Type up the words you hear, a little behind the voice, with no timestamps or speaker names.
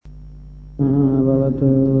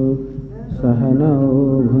भवतु सहनौ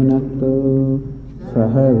भुनक्तु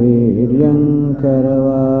सह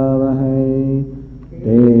वीर्यङ्करवावहै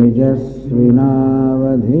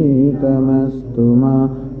तेजस्विनावधीतमस्तु मा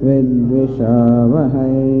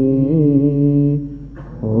विद्विषावहै।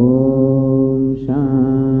 ॐ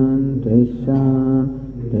शान्ति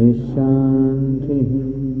शान्ति शान्तिः।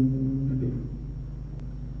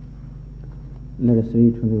 Let us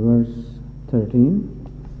read from the verse 13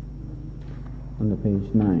 on the page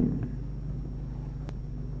 9.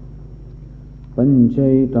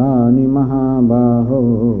 Panchaitani mahabaho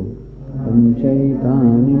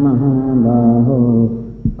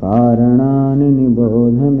karanani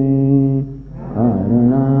nibodha me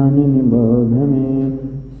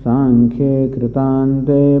sankhye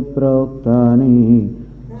kritante proktani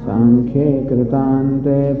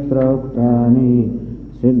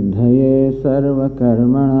siddhaye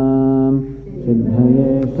sarvakarmanam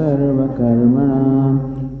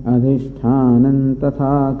adhishthānam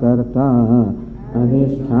tatha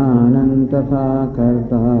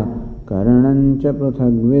karta karanancha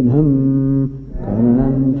prithagvidham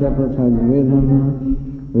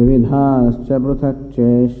vividhascha prithak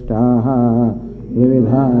cheshtaha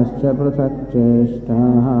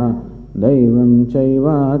daivam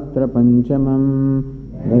chaivatra panchamam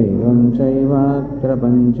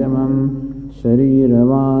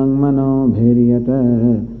sharirvāng manobhiryata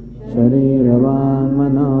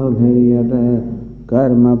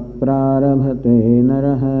karma prarabhate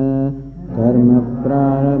naraha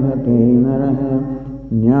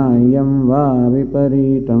nyāyam vā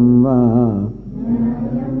viparitam vā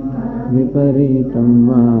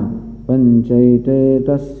panchaite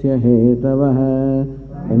tasya hetavah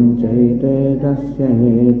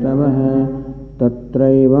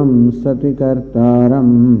tatraivam sati kartaram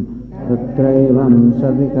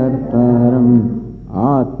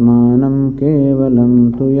atmanam kevalam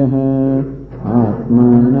tu yah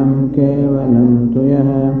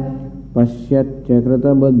pasyatya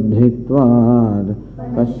krita buddhitvad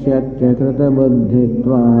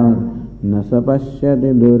na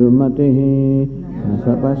sapashyati durmatihi.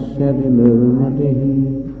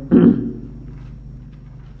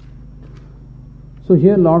 So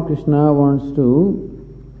here Lord Krishna wants to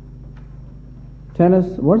tell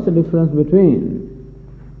us what's the difference between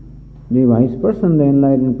the wise person, the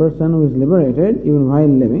enlightened person who is liberated even while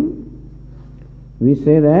living. We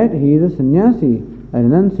say that he is a sannyasi, a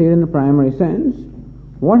renunciate in the primary sense.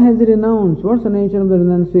 What has he renounced? What's the nature of the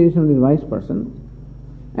renunciation of this wise person?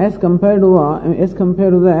 As compared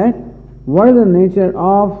to that, what is the nature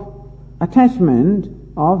of attachment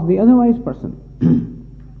of the other wise person?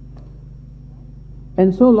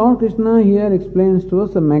 And so Lord Krishna here explains to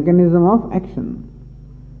us the mechanism of action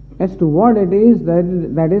as to what it is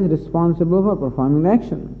that is responsible for performing the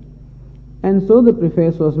action. And so the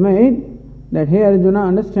preface was made that here Arjuna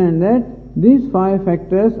understand that these 5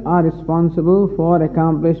 factors are responsible for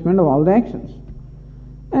accomplishment of all the actions.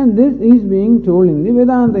 And this is being told in the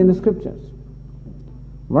Vedanta, in the scriptures.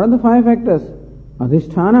 What are the 5 factors?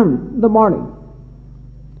 Adhishthanam, the body.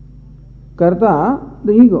 Karta,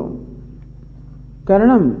 the ego.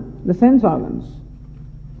 Karanam, the sense organs.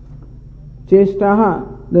 Cheshtaha,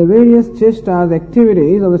 the various chestas,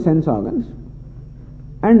 activities of the sense organs.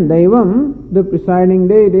 And Daivam, the presiding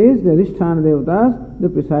deities, the Adhisthana Devatas, the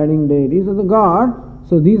presiding deities of the God.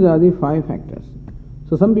 So these are the 5 factors.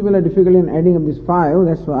 So some people are difficult in adding up these 5,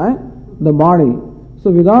 that's why the body.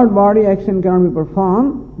 So without body, action cannot be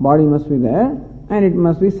performed, body must be there, and it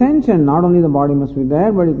must be sentient. Not only the body must be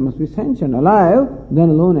there, but it must be sentient, alive, then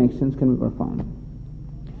alone actions can be performed.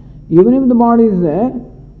 Even if the body is there,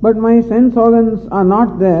 but my sense organs are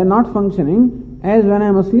not there, not functioning, as when I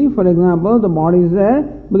am asleep, for example, the body is there,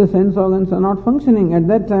 but the sense organs are not functioning. At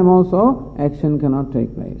that time also, action cannot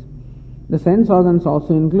take place. The sense organs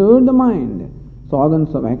also include the mind. So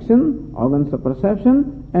organs of action, organs of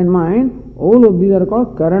perception, and mind, all of these are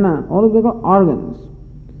called karana, all of them are called organs.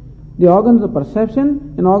 The organs of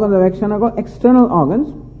perception and organs of action are called external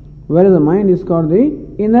organs, whereas the mind is called the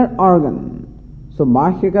inner organ. So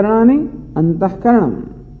bahya karanani, antah karanam.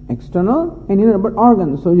 External and inner, but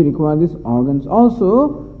organs. So you require these organs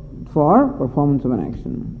also for performance of an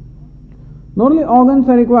action. Not only organs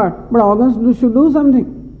are required, but organs should do something.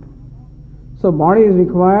 So body is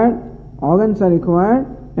required, organs are required,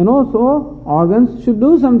 and also organs should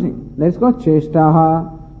do something. That's called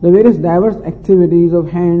cheshtaha, the various diverse activities of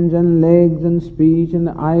hands and legs and speech and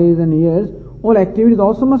the eyes and ears. All activities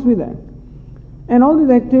also must be there. And all these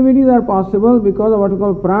activities are possible because of what we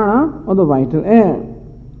call prana, or the vital air.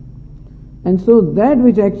 And so that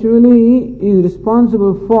which actually is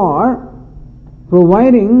responsible for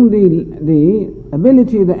providing the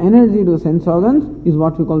ability, the energy to the sense organs is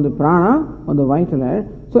what we call the prana or the vital air.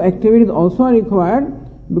 So activities also are required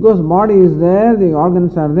because body is there, the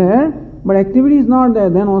organs are there, but activity is not there,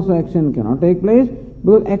 then also action cannot take place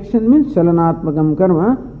because action means chalanatmakam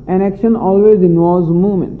karma, and action always involves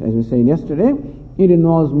movement. As we said yesterday, it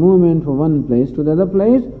involves movement from one place to the other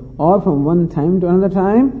place, or from one time to another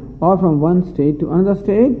time, or from one state to another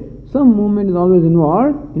state. Some movement is always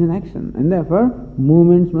involved in an action, and therefore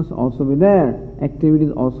movements must also be there,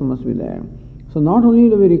 activities also must be there. So not only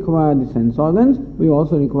do we require the sense organs, we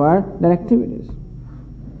also require their activities.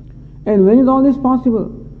 And when is all this possible?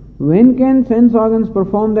 When can sense organs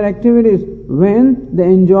perform their activities? When they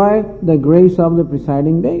enjoy the grace of the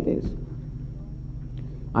presiding deities.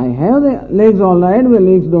 I have the legs all right, the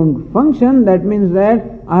legs don't function, that means that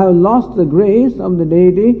I have lost the grace of the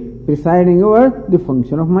deity presiding over the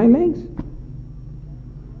function of my legs.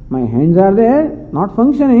 My hands are there, not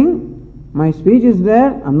functioning. My speech is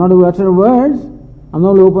there, I'm not able to utter words. I'm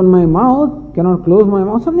not able to open my mouth, cannot close my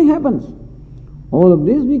mouth. Something happens. All of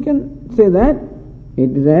this we can say that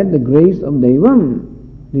it is at the grace of Daivam,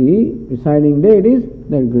 the presiding deities,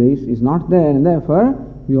 that grace is not there, and therefore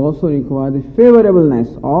we also require the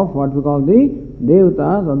favorableness of what we call the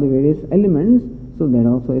devatas or the various elements, so that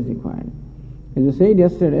also is required. As I said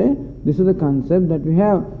yesterday, this is the concept that we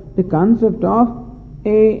have, the concept of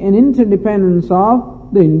an interdependence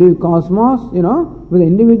of the cosmos, with the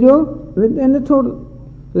individual and the total.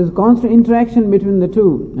 There is constant interaction between the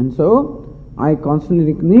two, and so I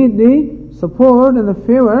constantly need the support and the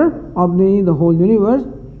favor of the whole universe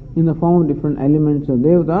in the form of different elements of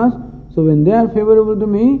devatas. So when they are favorable to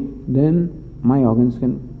me, then my organs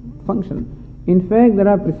can function. In fact, there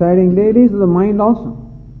are presiding deities of the mind also,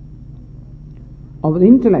 of the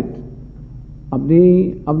intellect, of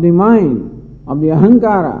the mind, of the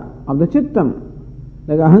ahankara, of the chittam.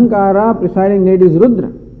 Like ahankara, presiding deity is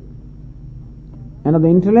Rudra, and of the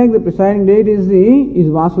intellect, the presiding deity is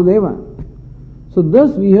Vasudeva. So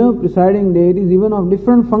thus we have presiding deities even of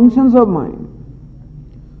different functions of mind.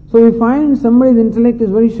 So we find somebody's intellect is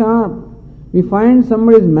very sharp, we find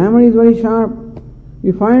somebody's memory is very sharp,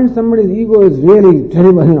 we find somebody's ego is really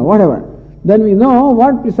terrible, whatever. Then we know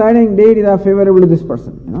what presiding deities are favorable to this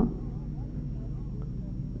person,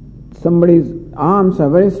 Somebody's arms are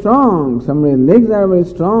very strong, somebody's legs are very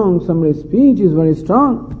strong, somebody's speech is very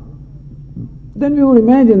strong. Then we would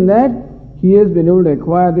imagine that he has been able to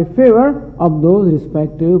acquire the favor of those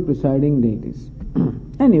respective presiding deities.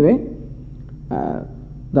 Anyway,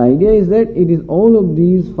 the idea is that it is all of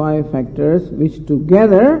these five factors which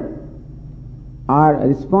together are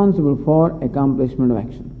responsible for accomplishment of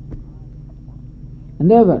action. And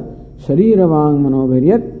therefore, Sharira Vang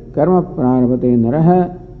Manobhiryat Karma Prarabhate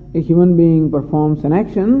Naraha, a human being performs an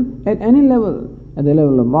action at any level, at the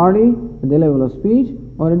level of body, at the level of speech,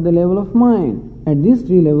 or at the level of mind. At these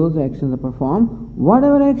three levels, actions are performed.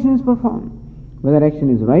 Whatever action is performed, whether action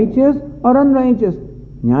is righteous or unrighteous,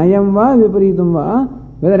 Nyayam va Viparitam va,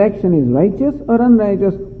 whether action is righteous or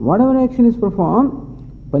unrighteous, whatever action is performed,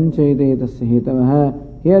 Panchayate tasya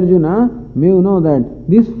hetavaha. Here Arjuna, may you know that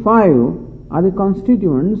these five are the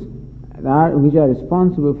constituents which are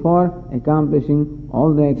responsible for accomplishing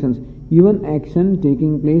all the actions. Even action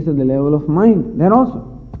taking place at the level of mind, there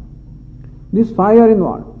also. These five are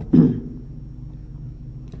involved.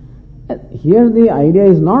 Here the idea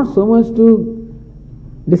is not so much to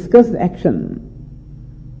discuss the action,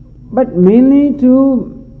 but mainly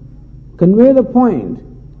to convey the point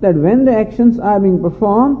that when the actions are being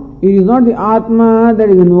performed, it is not the Atma that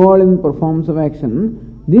is involved in the performance of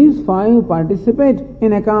action. These five participate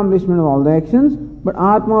in accomplishment of all the actions, but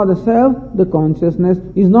Atma or the self, the consciousness,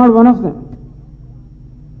 is not one of them.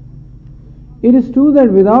 It is true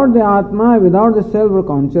that without the Atma, without the self or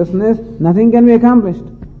consciousness, nothing can be accomplished.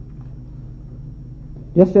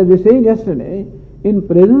 Just as we said yesterday, in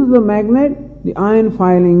presence of the magnet, the iron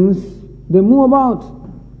filings, they move about.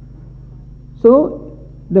 So,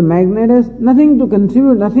 the magnet has nothing to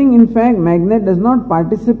contribute, nothing. In fact, magnet does not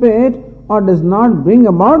participate or does not bring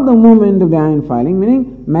about the movement of the iron filing,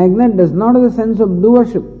 meaning magnet does not have the sense of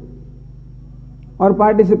doership or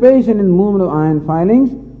participation in movement of iron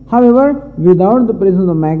filings. However, without the presence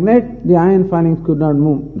of magnet, the iron filings could not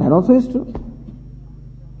move. That also is true.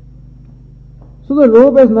 So the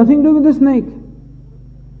rope has nothing to do with the snake.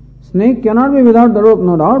 Snake cannot be without the rope,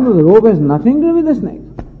 no doubt, but the rope has nothing to do with the snake.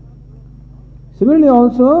 Similarly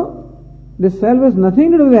also, the self has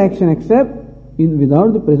nothing to do with the action except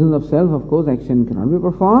without the presence of self, of course, action cannot be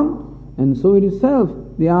performed, and so it is self,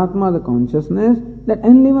 the Atma, the consciousness, that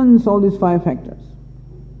enlivens all these five factors.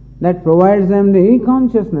 that provides them the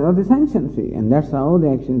consciousness of the sentiency, and that's how the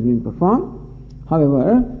action is being performed.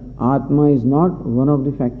 However, Atma is not one of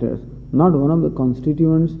the factors, not one of the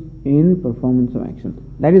constituents in performance of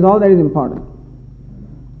action. That is all that is important.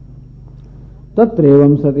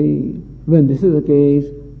 Tatrevam sati. When this is the case,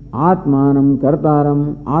 Atmanam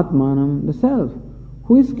Kartaram, Atmanam, the self,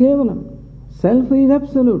 who is Kevalam. Self is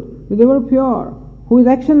absolute, is ever pure, who is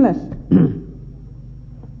actionless.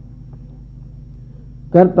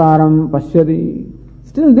 Kartaram Pashyati.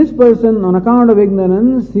 Still this person, on account of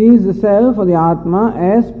ignorance, sees the self or the Atma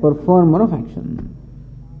as performer of action.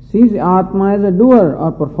 Sees the Atma as a doer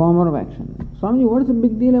or performer of action. Swamiji, what is the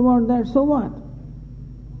big deal about that? So what?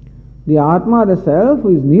 The Atma, the self,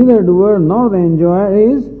 who is neither doer nor the enjoyer,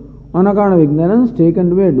 is, on account of ignorance, taken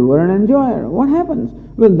to be a doer and enjoyer. What happens?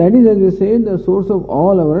 Well, that is, as we said, the source of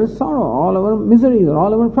all our sorrow, all our miseries, or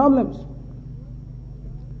all our problems.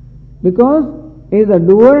 Because it is the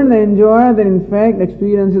doer and the enjoyer that in fact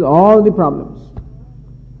experiences all the problems,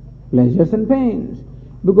 pleasures and pains.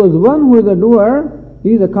 Because one who is a doer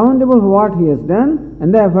is accountable for what he has done,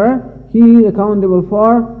 and therefore he is accountable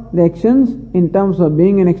for the actions in terms of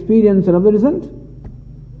being an experiencer of the result.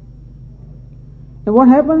 And what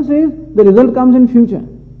happens is, the result comes in future.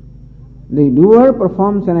 The doer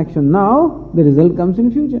performs an action now, the result comes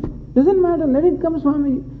in future. Doesn't matter, let it come,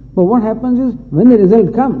 Swami. But what happens is, when the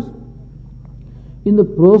result comes, in the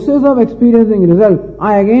process of experiencing result,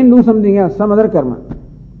 I again do something else, some other karma.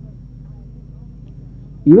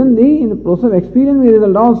 Even in the process of experiencing the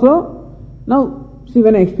result also, now, see,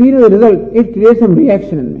 when I experience the result, it creates some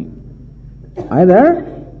reaction in me. Either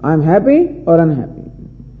I am happy or unhappy.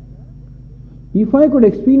 If I could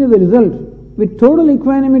experience the result with total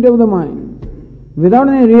equanimity of the mind, without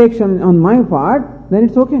any reaction on my part, then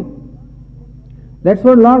it's okay. That's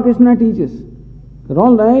what Lord Krishna teaches. That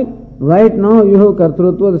all right now you have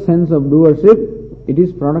kartrutva, the sense of doership, it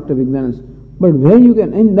is product of ignorance. But where you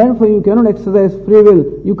can, and therefore you cannot exercise free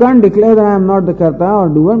will. You can't declare that I am not the karta or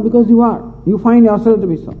doer, because you are. You find yourself to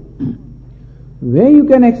be so. Where you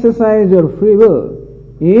can exercise your free will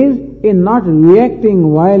is in not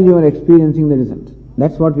reacting while you are experiencing the result.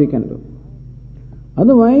 That's what we can do.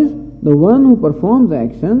 Otherwise, the one who performs the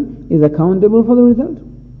action is accountable for the result.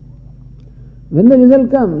 When the result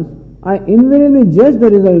comes, I invariably judge the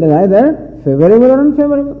result as either favorable or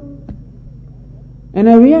unfavorable. And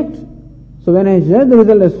I react. So when I judge the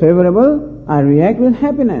result as favorable, I react with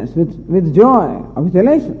happiness, with joy, or with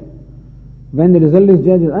elation. When the result is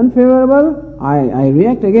judged as unfavorable, I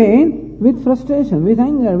react again with frustration, with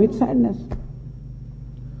anger, with sadness.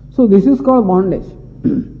 So this is called bondage.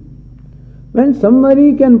 When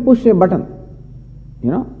somebody can push a button,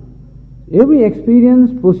 every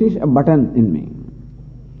experience pushes a button in me.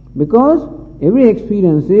 Because every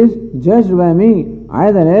experience is judged by me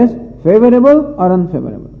either as favorable or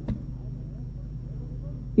unfavorable.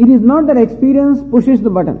 It is not that experience pushes the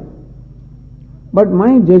button, but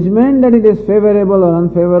my judgment that it is favorable or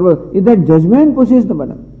unfavorable is that judgment pushes the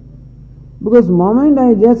button. Because the moment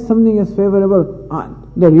I judge something as favorable,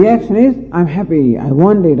 the reaction is, I'm happy, I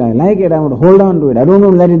want it, I like it, I want to hold on to it, I don't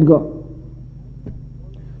want to let it go.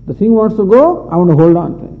 The thing wants to go, I want to hold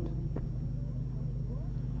on to it.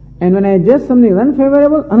 And when I judge something as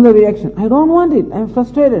unfavorable, another reaction, I don't want it, I'm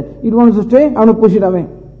frustrated, it wants to stay, I want to push it away.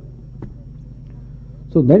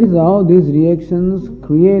 So that is how these reactions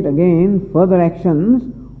create again further actions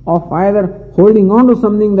of either holding on to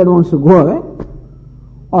something that wants to go away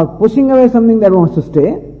or pushing away something that wants to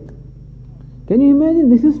stay. Can you imagine?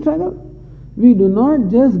 This is struggle. We do not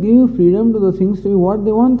just give freedom to the things to be what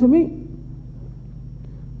they want to be.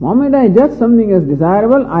 The moment I judge something as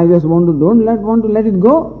desirable, I just want to let it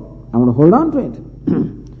go. I want to hold on to it.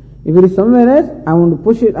 If it is somewhere else, I want to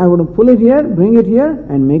push it, I want to pull it here, bring it here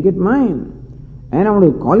and make it mine. And I want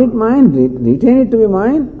to call it mine, retain it to be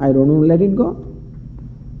mine, I don't want to let it go.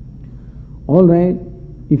 Alright,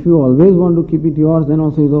 if you always want to keep it yours, then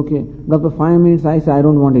also is okay. But after 5 minutes I say, I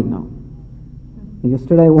don't want it now.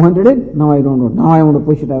 Yesterday I wanted it, now I don't want it. Now I want to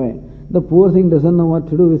push it away. The poor thing doesn't know what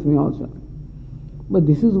to do with me also. But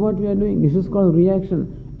this is what we are doing. This is called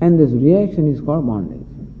reaction. And this reaction is called bondage.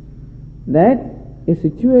 That a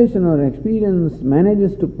situation or experience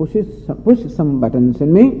manages to push some buttons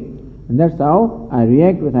in me, and that's how I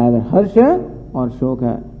react with either harsha or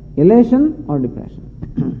shoka, elation or depression.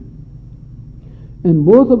 And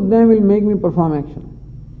both of them will make me perform action.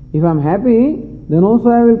 If I am happy, then also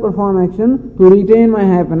I will perform action to retain my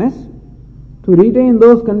happiness, to retain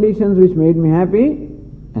those conditions which made me happy,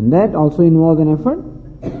 and that also involves an effort.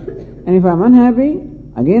 And if I am unhappy,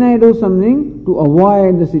 again I do something to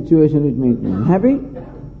avoid the situation which made me unhappy,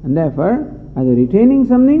 and therefore either retaining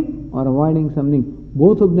something or avoiding something.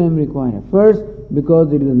 Both of them require efforts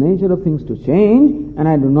because it is the nature of things to change and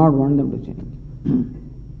I do not want them to change.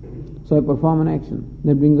 So I perform an action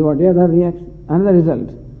that brings about another reaction, another result,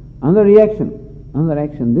 another reaction, another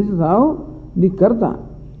action. This is how the karta.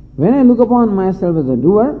 When I look upon myself as a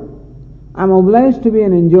doer, I am obliged to be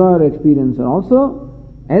an enjoyer, experiencer also.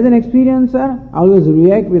 As an experiencer, I always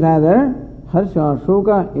react with either harsha or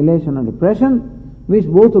shoka, elation or depression, which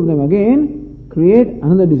both of them again create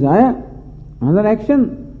another desire, another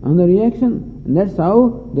action, another reaction. And that's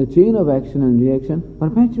how the chain of action and reaction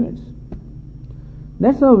perpetuates.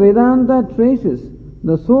 That's how Vedanta traces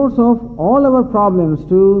the source of all our problems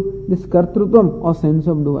to this kartrutvam or sense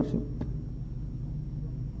of doership.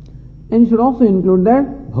 And you should also include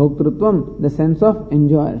that bhoktrutvam, the sense of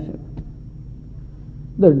enjoyership.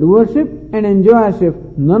 The doership and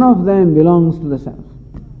enjoyership, none of them belongs to the self.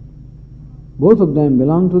 Both of them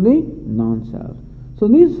belong to the non-self. So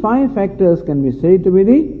these 5 factors can be said to be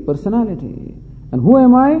the personality. And who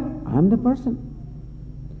am I? I am the person.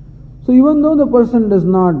 So even though the person does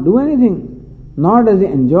not do anything, nor does he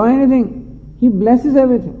enjoy anything, he blesses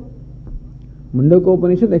everything. Mundaka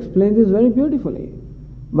Upanishad explains this very beautifully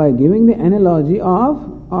by giving the analogy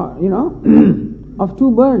of, of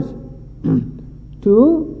two birds.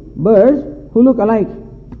 Two birds who look alike.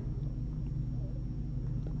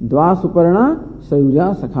 Dva suparna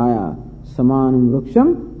sayuja sakhaya samanam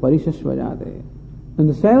vruksham parishashvajate. In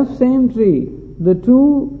the self same tree, the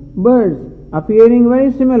two birds appearing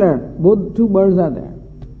very similar, both two birds are there.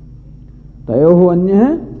 Tayoho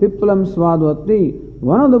anyah pippalam swadvati.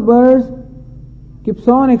 One of the birds keeps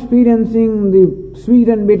on experiencing the sweet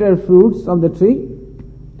and bitter fruits of the tree.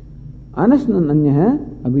 Anashnan anyah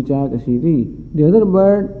abhichakasiti. The other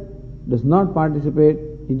bird does not participate,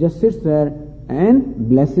 he just sits there and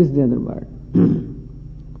blesses the other bird.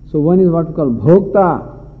 So one is what we call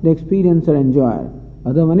bhokta, the experiencer, enjoyer.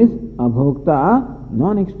 Other one is abhokta,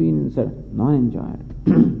 non-experiencer, non-enjoyer.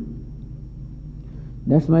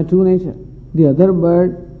 That's my true nature. The other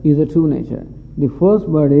bird is a true nature. The first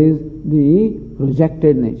bird is the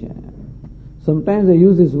projected nature. Sometimes I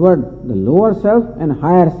use this word, the lower self and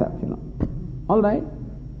higher self, Alright?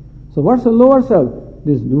 So what's the lower self?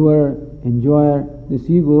 This doer, enjoyer, this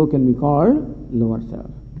ego can be called lower self.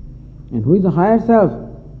 And who is the higher self?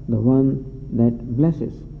 The one that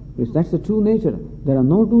blesses. Because that's the true nature. There are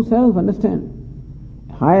no two self, understand?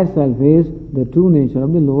 Higher self is the true nature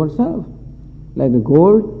of the lower self. Like the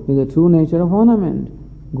gold is the true nature of ornament.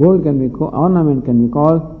 Gold can be ornament can be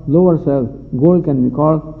called lower self. Gold can be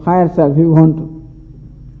called higher self if you want to.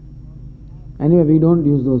 Anyway, we don't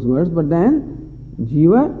use those words, but then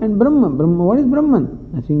Jiva and Brahma. Brahma, what is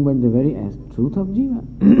Brahman? Nothing but the very truth of Jiva.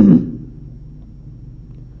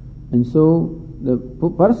 And so the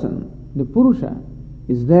person, the Purusha,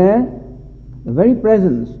 is there, the very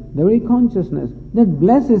presence, the very consciousness that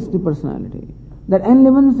blesses the personality, that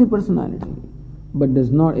enlivens the personality, but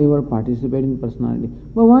does not ever participate in personality.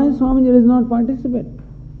 But why Swamiji does not participate?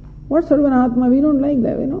 What sort of an Atma? We don't like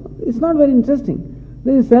that, It's not very interesting.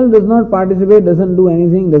 The self does not participate, doesn't do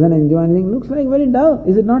anything, doesn't enjoy anything. Looks like very dull.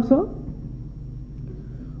 Is it not so?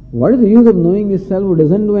 What is the use of knowing this self who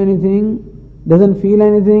doesn't do anything, doesn't feel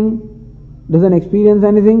anything, doesn't experience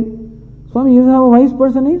anything? Swami, is how a wise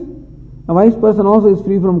person is? A wise person also is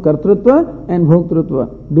free from kartrutva and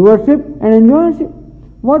bhoktrutva, doership and enjoyership.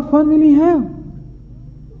 What fun will he have?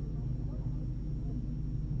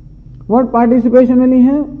 What participation will he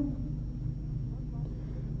have?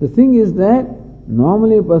 The thing is that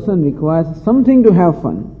normally a person requires something to have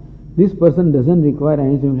fun. This person doesn't require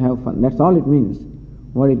anything to have fun. That's all it means.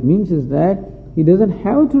 What it means is that he doesn't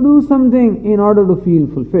have to do something in order to feel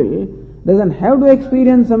fulfilled, doesn't have to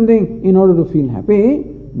experience something in order to feel happy,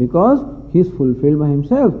 because he is fulfilled by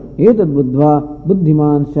himself. Etad buddhva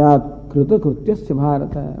buddhiman syat kruta krutyasya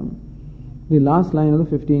bharata. The last line of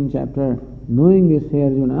the 15th chapter. Knowing this, hey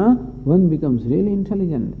Arjuna, one becomes really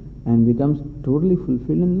intelligent and becomes totally fulfilled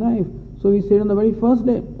in life. So we said on the very first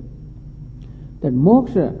day that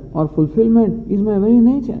moksha or fulfillment is my very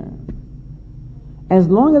nature. As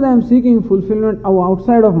long as I am seeking fulfillment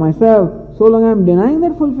outside of myself, so long I am denying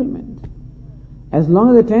that fulfillment. As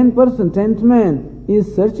long as the 10th man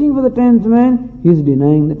is searching for the 10th man, he is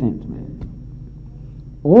denying the 10th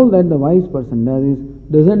man. All that the wise person does is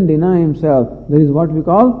doesn't deny himself. There is what we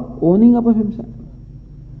call owning up of himself.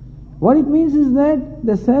 What it means is that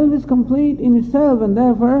the self is complete in itself and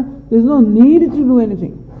therefore there is no need to do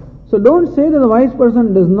anything. So don't say that the wise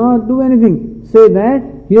person does not do anything. Say that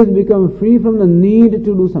he has become free from the need to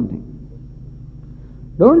do something.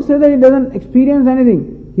 Don't say that he doesn't experience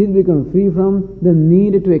anything. He has become free from the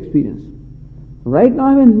need to experience. Right now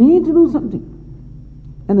I have a need to do something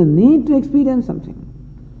and a need to experience something.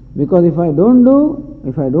 Because if I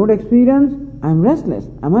don't experience, I am restless,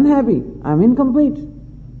 I am unhappy, I am incomplete.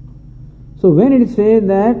 So when it is said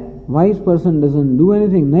that wise person doesn't do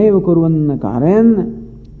anything, naiva kurvanna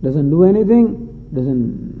karen, doesn't do anything,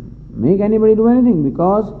 doesn't make anybody do anything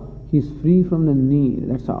because he is free from the need,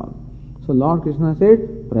 that's all. So Lord Krishna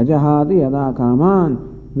said, prajahati yada kaman,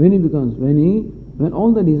 when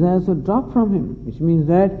all the desires are dropped from him, which means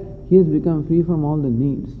that he has become free from all the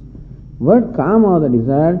needs. Word kama, the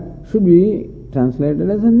desire, should be translated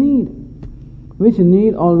as a need, which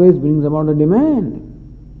need always brings about a demand.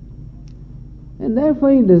 And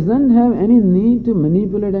therefore he doesn't have any need to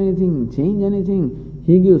manipulate anything, change anything.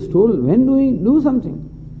 He gives total. When do we do something?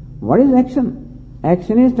 What is action?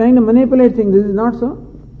 Action is trying to manipulate things. This is not so.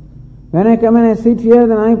 When I come and I sit here,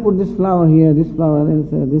 then I put this flower here, this flower,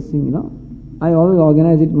 this thing, I always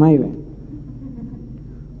organize it my way.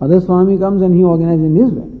 Other Swami comes and he organizes in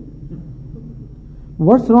his way.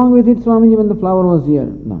 What's wrong with it, Swamiji, when the flower was here?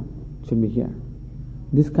 No, it should be here.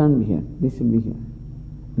 This can't be here. This should be here.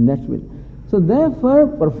 And that's it. So therefore,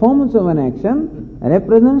 performance of an action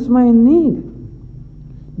represents my need.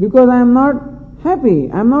 Because I am not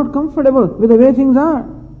happy, I am not comfortable with the way things are.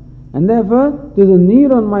 And therefore, there is a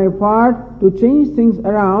need on my part to change things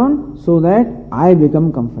around so that I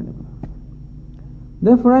become comfortable.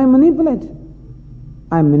 Therefore, I manipulate.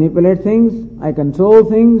 I manipulate things, I control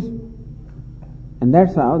things, and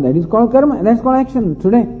that's how, that is called karma, that's called action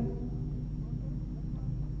today.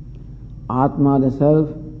 Atma, the self,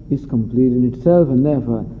 is complete in itself, and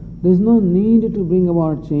therefore there is no need to bring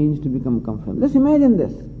about change to become comfortable. Just imagine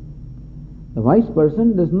this. The wise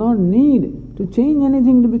person does not need to change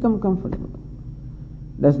anything to become comfortable.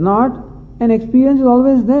 Does not, an experience is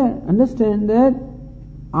always there. Understand that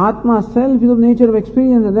Atma, self, is of nature of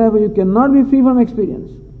experience, and therefore you cannot be free from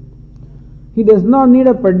experience. He does not need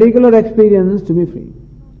a particular experience to be free.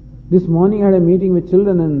 This morning I had a meeting with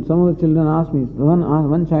children, and some of the children asked me,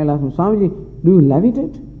 one child asked me, Swamiji, do you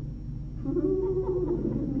levitate?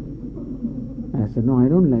 I said, no, I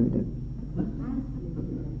don't levitate.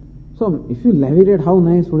 So, if you levitate, how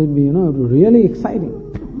nice would it be? It would be really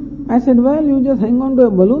exciting. I said, well, you just hang on to a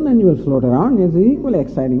balloon and you will float around. It's equally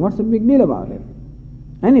exciting. What's the big deal about it?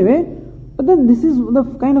 Anyway, but then this is the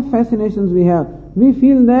kind of fascinations we have. We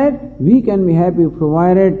feel that we can be happy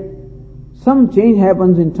provided some change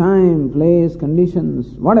happens in time, place, conditions,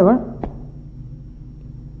 whatever.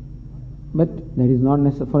 But that is not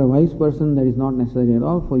necessary. For a wise person, that is not necessary at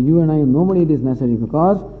all. For you and I, nobody it is necessary,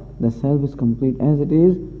 because the self is complete as it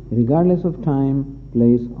is, regardless of time,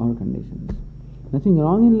 place or conditions. Nothing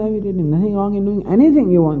wrong in levitating, nothing wrong in doing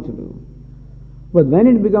anything you want to do. But when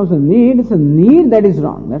it becomes a need, it's a need that is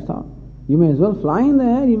wrong, that's all. You may as well fly in the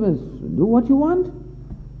air, you may do what you want.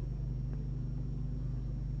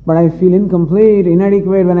 But I feel incomplete,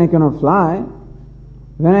 inadequate when I cannot fly.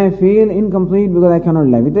 When I feel incomplete because I cannot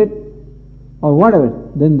levitate, or whatever,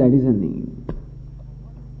 then that is a need.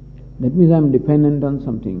 That means I am dependent on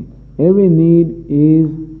something. Every need is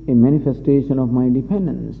a manifestation of my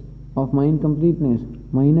dependence, of my incompleteness,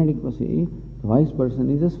 my inadequacy. The wise person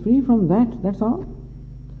is just free from that, that's all.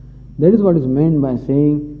 That is what is meant by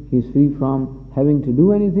saying he is free from having to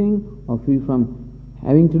do anything, or free from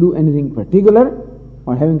having to do anything particular,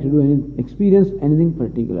 or having to do experience anything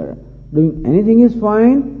particular. Doing anything is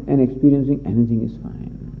fine, and experiencing anything is fine.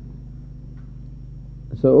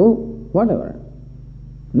 So, whatever.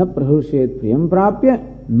 Na prahurshet priyam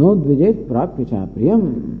prapya, no dvijet prapya cha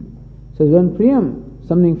priyam. So when priyam,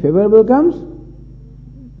 something favorable comes,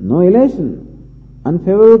 no elation.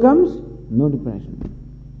 Unfavorable comes, no depression.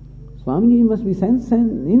 Swamiji must be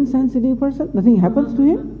insensitive person, nothing happens to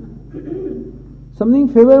him. Something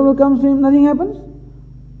favorable comes to him, nothing happens.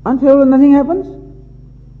 Unfavorable, nothing happens.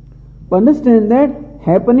 But understand that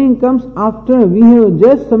happening comes after we have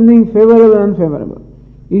judged something favorable and unfavorable.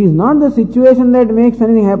 It is not the situation that makes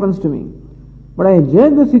anything happens to me. But I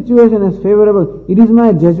judge the situation as favorable. It is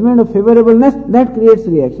my judgment of favorableness that creates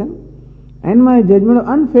reaction. And my judgment of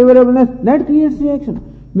unfavorableness that creates reaction.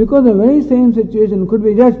 Because the very same situation could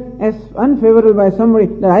be judged as unfavorable by somebody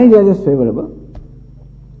that I judge as favorable.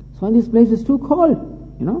 So this place is too cold.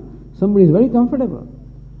 Somebody is very comfortable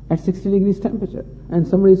at 60 degrees temperature, and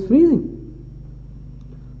somebody is freezing.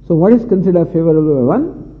 So what is considered favorable by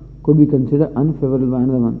one could be considered unfavorable by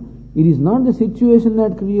another one. It is not the situation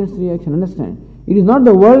that creates reaction, understand? It is not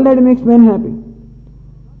the world that makes men happy.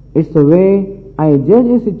 It's the way I judge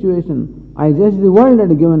a situation, I judge the world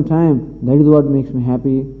at a given time, that is what makes me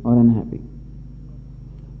happy or unhappy.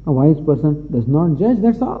 A wise person does not judge,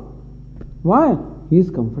 that's all. Why? he is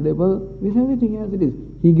comfortable with everything as it is.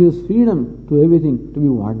 He gives freedom to everything to be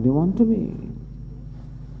what they want to be.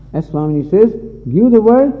 As Swami says, give the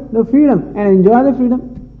world the freedom and enjoy the freedom.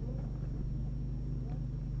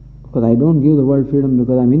 Because I don't give the world freedom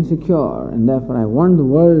because I'm insecure and therefore I want the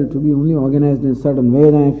world to be only organized in a certain way,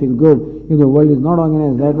 then I feel good. If the world is not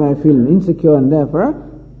organized that way, I feel insecure and therefore,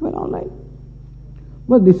 well, alright.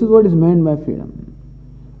 But this is what is meant by freedom.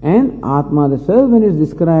 And Atma, the self, when it is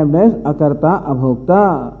described as akarta,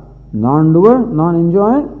 abhokta, non-doer,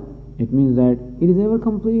 non-enjoyer, it means that it is ever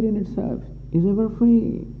complete in itself, is ever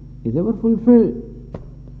free, is ever fulfilled.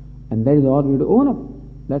 And that is all we have to own up.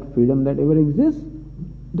 That freedom that ever exists,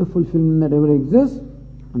 the fulfillment that ever exists,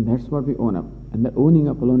 and that's what we own up. And that owning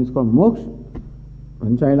up alone is called moksha.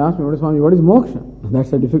 One child asked me, what is moksha?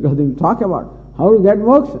 That's a difficult thing to talk about. How to get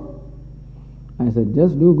moksha? I said,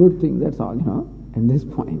 just do good things, that's all, at this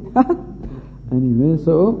point. Anyway,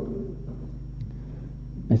 so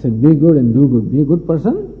I said, be good and do good. Be a good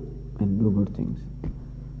person and do good things.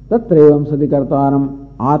 Tatraevam sati kartaram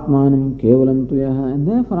atmanam kevalam tuyaha. And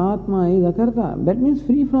therefore Atma is akarta. That means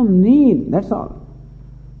free from need, that's all.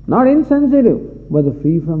 Not insensitive, but the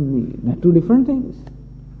free from need. They are two different things.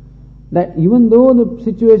 That even though the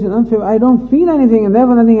situation is unfavorable, I don't feel anything and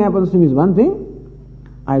therefore nothing happens to me is one thing.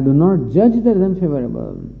 I do not judge that as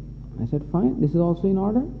unfavorable. I said, fine, this is also in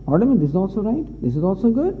order. Order means this is also right, this is also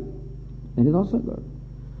good, that is also good.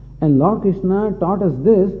 And Lord Krishna taught us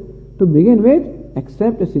this to begin with,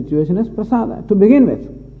 accept a situation as prasada, to begin with.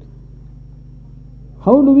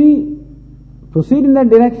 How do we proceed in that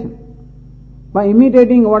direction? By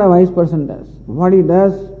imitating what a wise person does. What he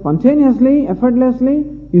does spontaneously, effortlessly,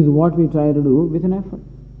 is what we try to do with an effort.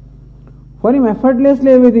 For him,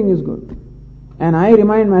 effortlessly everything is good. And I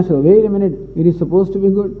remind myself, wait a minute, it is supposed to be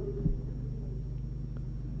good.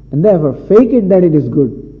 And therefore, fake it that it is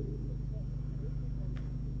good.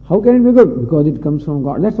 How can it be good? Because it comes from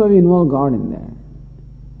God. That's why we involve God in there.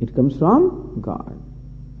 It comes from God.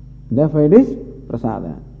 Therefore, it is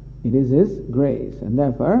prasada. It is His grace. And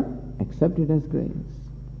therefore, accept it as grace.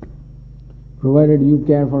 Provided you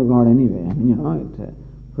care for God anyway.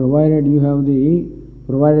 Provided you have the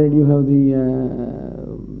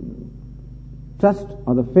trust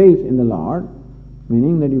or the faith in the Lord,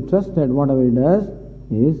 meaning that you trust that whatever He does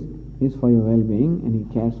is for your well-being and He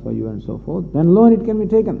cares for you and so forth, then alone it can be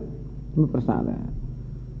taken to prasada.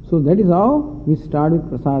 So that is how we start with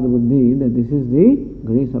prasada buddhi, that this is the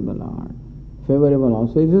grace of the Lord. Favorable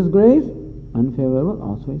also is His grace, unfavorable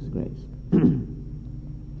also is grace.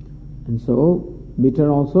 And so, bitter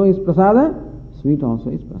also is prasada, sweet also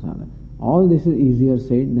is prasada. All this is easier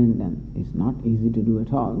said than done. It's not easy to do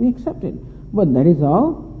at all. We accept it. But that is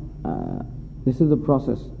how, this is the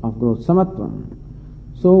process of growth, samatvam.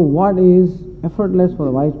 So what is effortless for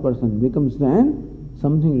the wise person becomes then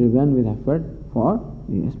something driven with effort for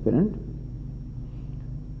the aspirant.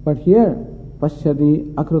 But here,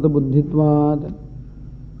 pashyati akruta buddhitvad,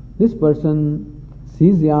 this person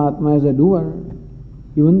sees the Atma as a doer,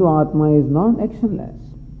 even though Atma is not actionless.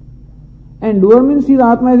 And doer means see the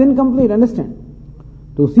Atma is incomplete, understand?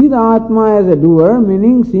 To see the Atma as a doer,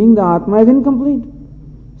 meaning seeing the Atma is incomplete.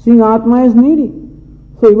 Seeing Atma is needy.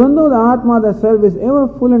 So even though the Atma, the self, is ever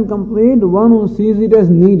full and complete, one who sees it as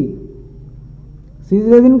needy, sees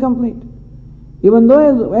it as incomplete. Even though,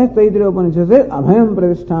 as Taittiriya Upanishad says, abhayam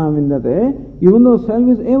pravishtham vindate, even though self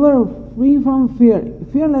is ever free from fear,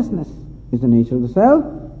 fearlessness is the nature of the self,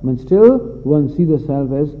 but still one sees the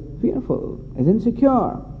self as fearful, as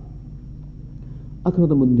insecure.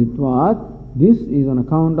 Akruta buddhitvat, this is on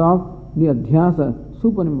account of the adhyasa,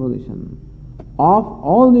 superimposition of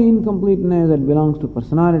all the incompleteness that belongs to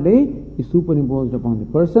personality is superimposed upon the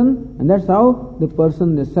person, and that's how the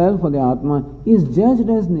person, the self or the Atma, is judged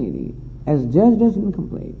as needy, as judged as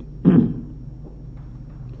incomplete.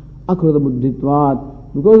 Akruta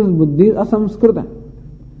buddhitvat, because his buddhi is asamskrita.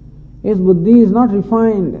 His buddhi is not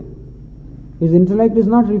refined. His intellect is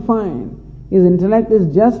not refined. His intellect is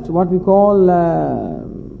just what we call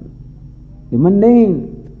the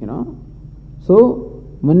mundane, So,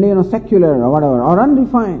 mundane or secular or whatever, or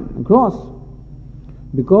unrefined, gross,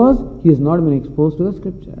 because he has not been exposed to the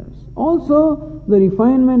scriptures. Also, the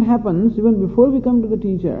refinement happens even before we come to the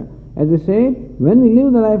teacher. As we say, when we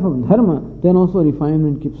live the life of dharma, then also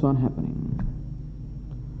refinement keeps on happening.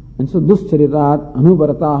 And so, duscharitat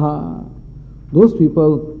anubarataha, those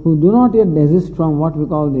people who do not yet desist from what we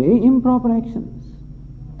call the improper actions.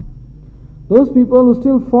 Those people who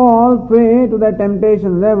still fall prey to their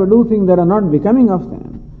temptations, they ever do things that are not becoming of them.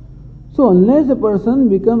 So unless a person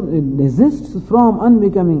desists from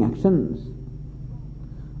unbecoming actions,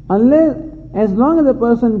 unless as long as a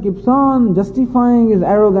person keeps on justifying his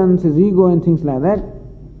arrogance, his ego and things like that,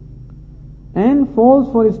 and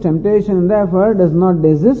falls for his temptation and therefore does not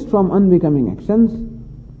desist from unbecoming actions,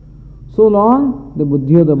 so long the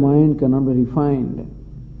buddhi of the mind cannot be refined.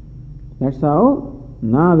 That's how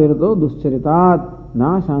na virto duscharitat,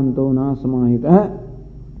 na shanto na samahitah,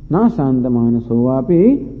 na shantamanaso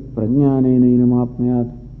vapi prajnanena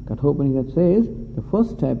inamapnayat. Kathopanishad says the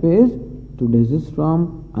first step is to desist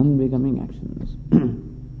from unbecoming actions.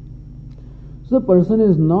 So the person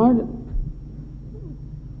is not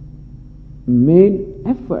made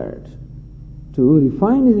effort to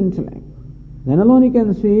refine his intellect. Then alone he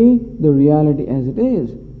can see the reality as it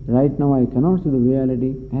is. Right now I cannot see the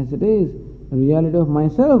reality as it is. The reality of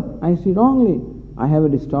myself I see wrongly. I have a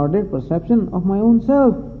distorted perception of my own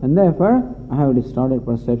self, and therefore I have a distorted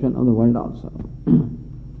perception of the world also.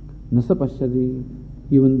 Nasa pashyati,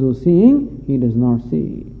 even though seeing, he does not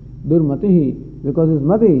see. Durmatihi, because his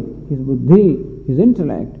mati, his buddhi, his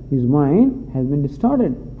intellect, his mind has been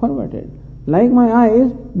distorted, perverted. Like my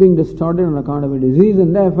eyes being distorted on account of a disease,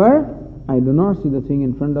 and therefore I do not see the thing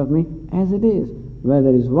in front of me as it is. Where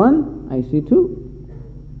there is one, I see two.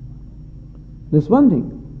 This one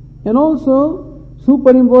thing. And also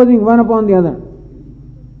superimposing one upon the other.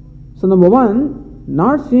 So number one,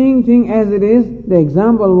 not seeing thing as it is, the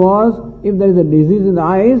example was, if there is a disease in the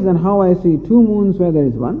eyes, then how I see two moons where there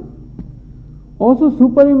is one. Also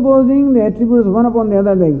superimposing the attributes one upon the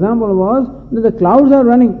other, the example was that the clouds are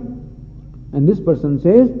running. And this person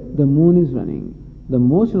says the moon is running. The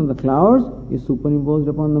motion of the clouds is superimposed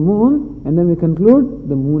upon the moon, and then we conclude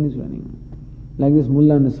the moon is running. Like this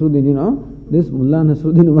Mullah Nasruddin, this Mullah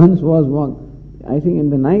Nasruddin once was I think in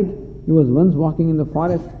the night, he was once walking in the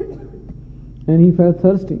forest and he felt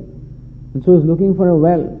thirsty. And so he was looking for a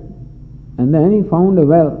well. And then he found a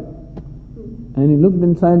well. And he looked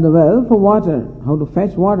inside the well for water, how to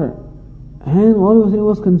fetch water. And all of a sudden he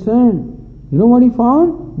was concerned. You know what he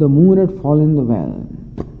found? The moon had fallen in the well.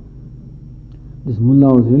 This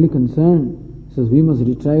mullah was really concerned. He says, we must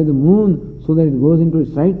retrieve the moon so that it goes into its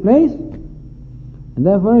right place. And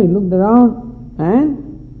therefore he looked around and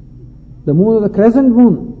the moon was the crescent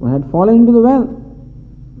moon had fallen into the well.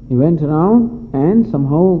 He went around and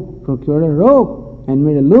somehow procured a rope and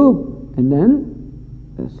made a loop and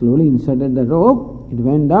then slowly inserted the rope. It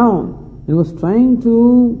went down. He was trying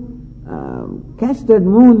to catch that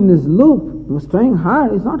moon in his loop. He was trying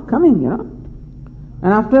hard. It's not coming,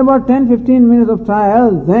 And after about 10-15 minutes of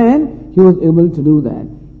trial, then he was able to do that.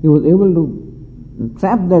 He was able to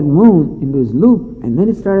trap that moon into his loop, and then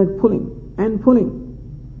he started pulling and pulling.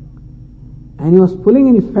 And he was pulling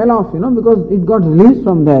and he fell off, because it got released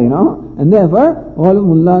from there, And therefore, all of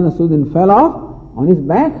Mullah Nasruddin fell off on his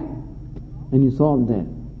back, and he saw there.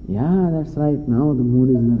 Yeah, that's right, now the moon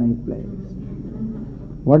is in the right place.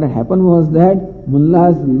 What had happened was that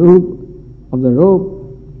Mullah's loop of the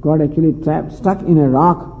rope got actually stuck in a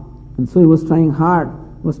rock, and so he was trying hard.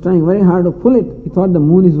 He was trying very hard to pull it. He thought the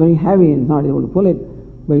moon is very heavy and not able to pull it,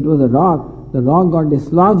 but it was a rock. The rock got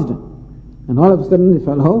dislodged, and all of a sudden the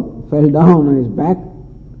fellow fell down on his back.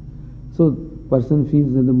 So person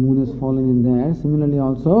feels that the moon has fallen in there. Similarly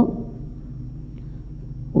also,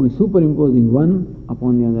 superimposing one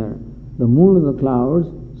upon the other. The moon of the clouds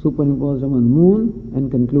superimposed upon the moon and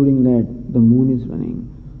concluding that the moon is running.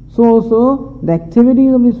 So also the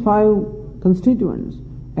activities of these five constituents,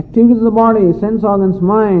 activities of the body, sense organs,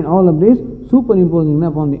 mind, all of this superimposing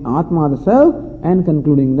upon the Atma, the self, and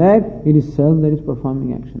concluding that it is self that is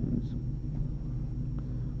performing actions.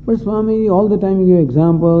 But Swami, all the time you give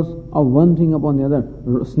examples of one thing upon the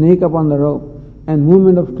other, snake upon the rope, and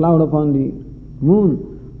movement of cloud upon the moon.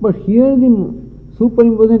 But here the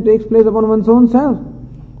superimposition takes place upon one's own self.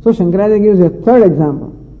 So Shankaracharya gives a third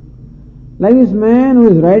example. Like this man who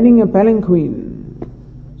is riding a palanquin.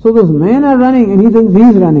 So those men are running and he thinks he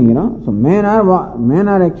is running, So men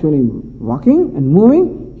are actually walking and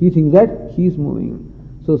moving. He thinks that he is moving.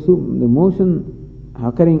 So the motion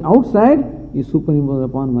occurring outside is superimposed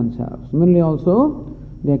upon oneself. Similarly also,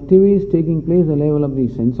 the activities taking place at the level of the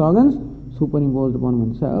sense organs superimposed upon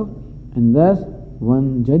oneself, and thus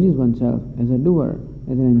one judges oneself as a doer,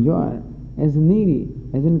 as an enjoyer, as needy,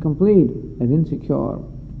 as incomplete, as insecure,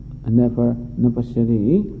 and therefore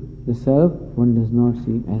napashyati, the self one does not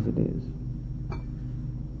see as it is.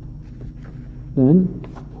 Then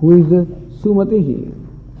who is the sumatihi?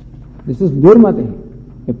 This is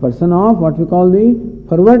durmatihi, a person of what we call the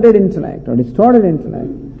perverted intellect or distorted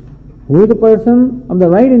intellect. Who is the person of the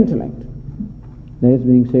right intellect? That is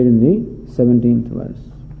being said in the 17th verse.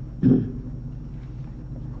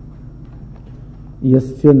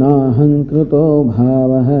 Yasya nahankruto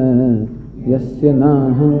bhavaha यस्य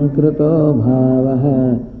नाहं कृतो भावः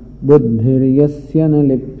बुद्धिर्यस्य न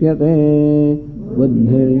लिप्यते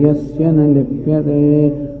बुद्धिर्यस्य न लिप्यते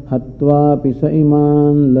हत्वापि स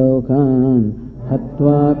इमान् लोकान्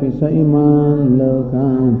हत्वापि स इमान्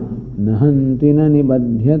लोकान् न हन्ति न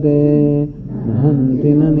निबध्यते न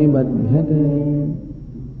हन्ति न निबध्यते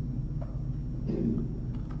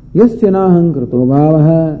यस्य नाहं कृतो भावः,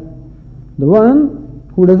 the one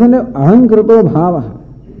who doesn't have aham krito bhava.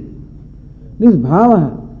 This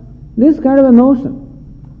bhava, this kind of a notion,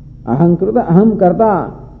 aham krita, aham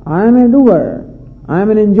karta, I am a doer, I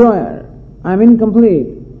am an enjoyer, I am incomplete,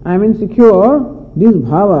 I am insecure, this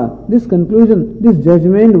bhava, this conclusion, this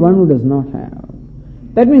judgment one who does not have.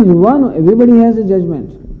 That means everybody has a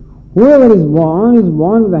judgment. Whoever is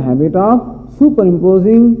born with the habit of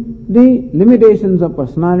superimposing the limitations of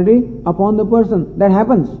personality upon the person. That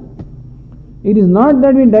happens. It is not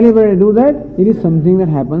that we deliberately do that, it is something that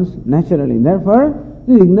happens naturally. Therefore,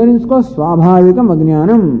 this ignorance is called swabhavikam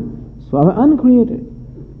ajnanam, uncreated.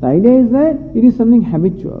 The idea is that it is something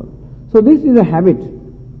habitual. So this is a habit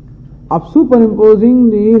of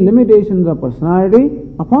superimposing the limitations of personality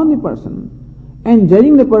upon the person and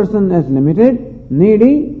judging the person as limited,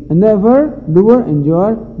 needy, and therefore doer,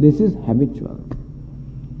 enjoyer. This is habitual.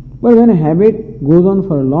 But when a habit goes on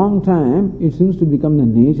for a long time, it seems to become the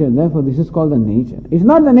nature. Therefore, this is called the nature. It's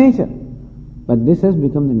not the nature, but this has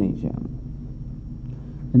become the nature.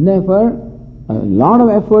 And therefore, a lot of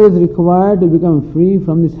effort is required to become free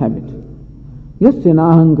from this habit. Yasya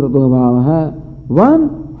naham krito bhavaha.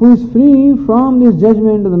 One who is free from this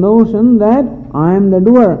judgment of the notion that I am the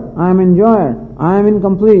doer, I am enjoyer, I am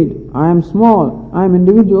incomplete, I am small, I am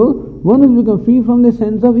individual. One who has become free from the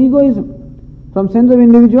sense of egoism, from sense of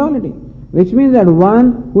individuality, which means that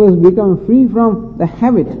one who has become free from the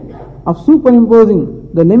habit of superimposing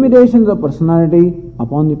the limitations of personality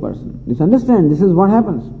upon the person. Just understand, this is what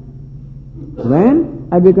happens. When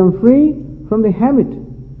I become free from the habit,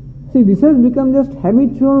 see, this has become just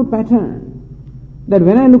habitual pattern, that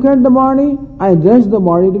when I look at the body, I judge the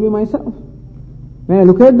body to be myself. When I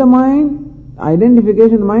look at the mind,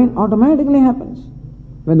 identification of the mind automatically happens.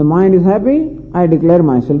 When the mind is happy, I declare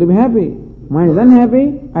myself to be happy. Mind is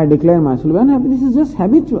unhappy, I declare myself to be unhappy. This is just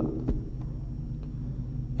habitual.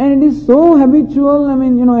 And it is so habitual,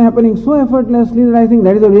 happening so effortlessly that I think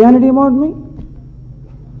that is the reality about me.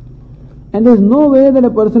 And there is no way that a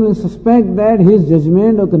person will suspect that his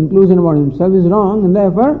judgment or conclusion about himself is wrong, and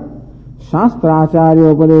therefore,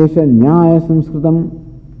 Shastracharya Upadesha Nyaya Sanskritam.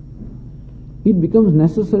 It becomes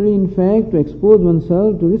necessary, in fact, to expose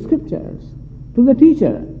oneself to the scriptures, to the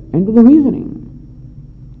teacher, and to the reasoning.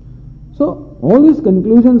 So, all these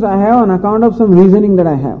conclusions I have on account of some reasoning that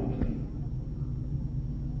I have.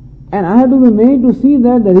 And I have to be made to see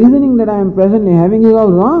that the reasoning that I am presently having is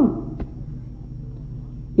all wrong.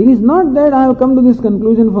 It is not that I have come to this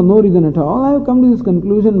conclusion for no reason at all. I have come to this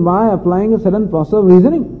conclusion by applying a certain process of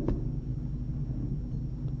reasoning.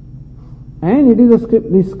 And it is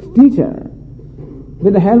this teacher,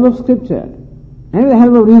 with the help of scripture and with the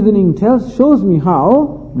help of reasoning, shows me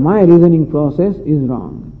how my reasoning process is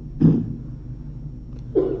wrong.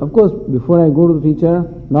 Of course, before I go to the teacher,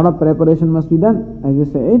 a lot of preparation must be done. As we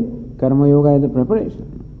said, Karma Yoga is the preparation.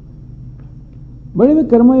 But if a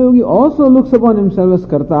Karma Yogi also looks upon himself as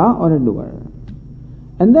Karta or a doer,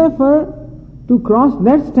 and therefore, to cross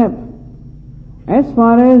that step, as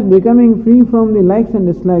far as becoming free from the likes and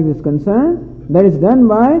dislikes is concerned, that is done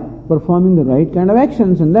by performing the right kind of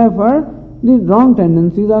actions, and therefore, the wrong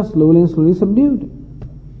tendencies are slowly subdued.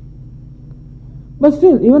 But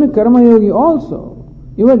still, even a Karma Yogi also,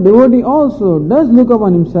 even a devotee also does look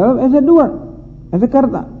upon himself as a doer, as a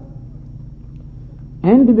Karta.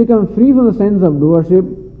 And to become free from the sense of doership,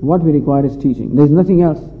 what we require is teaching. There is nothing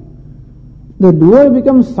else. The doer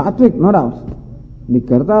becomes sattvic, no doubt. The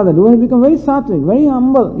Karta, the doer, has become very sattvic, very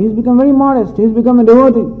humble. He has become very modest. He has become a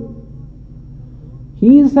devotee.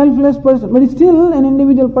 He is a selfless person, but he is still an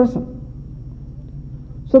individual person.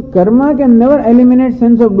 So karma can never eliminate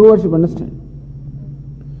sense of doership, understand?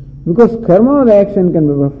 Because karma or action can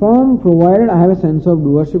be performed provided I have a sense of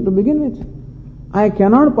doership to begin with. I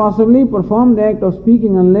cannot possibly perform the act of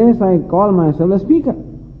speaking unless I call myself a speaker.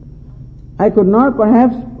 I could not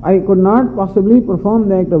possibly perform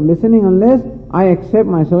the act of listening unless I accept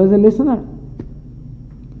myself as a listener.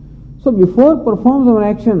 So before performs of an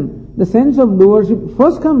action, the sense of doership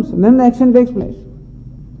first comes, and then the action takes place.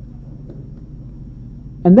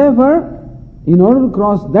 And therefore, in order to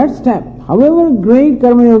cross that step, however great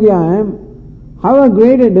Karma Yogi I am, however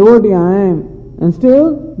great a devotee I am, and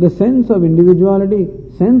still the sense of individuality,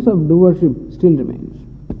 sense of doership still remains.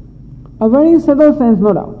 A very subtle sense,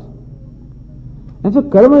 no doubt. And so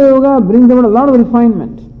Karma Yoga brings about a lot of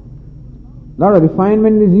refinement. A lot of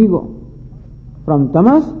refinement in his ego. From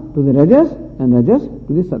Tamas to the Rajas and Rajas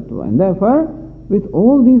to the Sattva. And therefore, with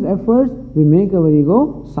all these efforts, we make our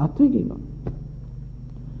ego Sattvic ego.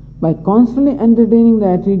 By constantly entertaining the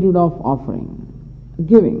attitude of offering,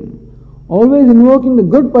 giving, always invoking the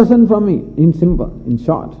good person from me, in simple, in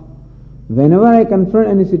short. Whenever I confront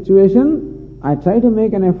any situation, I try to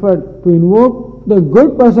make an effort to invoke the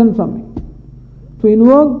good person from me, to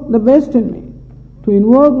invoke the best in me, to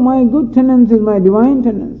invoke my good tendencies, my divine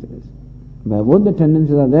tendencies. Where both the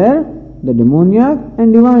tendencies are there, the demoniac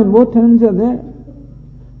and divine, both tendencies are there.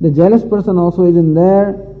 The jealous person also is in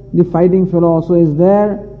there, the fighting fellow also is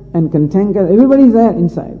there, and cantankerous, everybody is there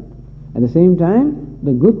inside. At the same time,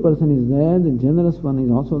 the good person is there, the generous one is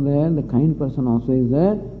also there, the kind person also is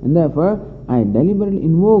there, and therefore I deliberately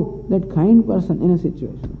invoke that kind person in a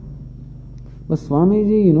situation. But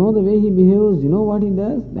Swamiji, you know the way he behaves, you know what he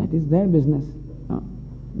does, that is their business.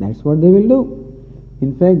 That's what they will do.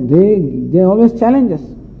 In fact, they always challenge us.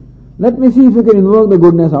 Let me see if you can invoke the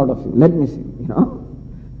goodness out of you. Let me see,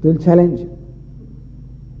 They'll challenge you.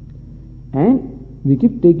 And we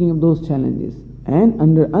keep taking up those challenges. And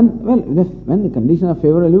when the conditions are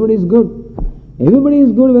favorable, everybody is good. Everybody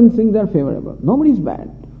is good when things are favorable. Nobody is bad.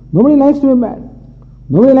 Nobody likes to be bad.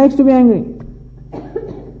 Nobody likes to be angry.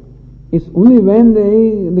 It's only when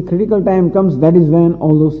the critical time comes, that is when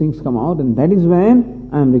all those things come out, and that is when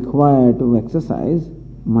I am required to exercise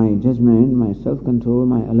my judgment, my self-control,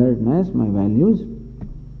 my alertness, my values.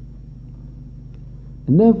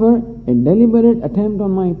 And therefore, a deliberate attempt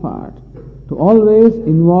on my part to always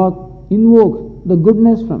invoke the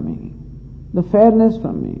goodness from me, the fairness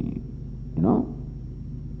from me,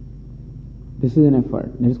 This is an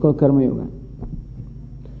effort. That is called Karma Yoga.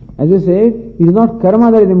 As I said, it is not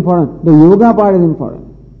karma that is important, the yoga part is important.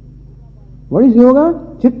 What is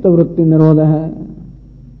yoga? Chitta vritti nirodha.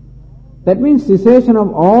 That means cessation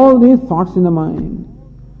of all these thoughts in the mind.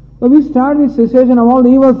 But we start with cessation of all the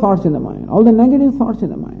evil thoughts in the mind, all the negative thoughts in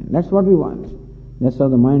the mind. That's what we want. That's how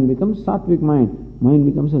the mind becomes sattvic mind. Mind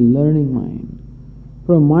becomes a learning mind.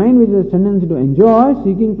 From a mind which has a tendency to enjoy,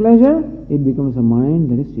 seeking pleasure, it becomes a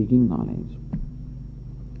mind that is seeking knowledge.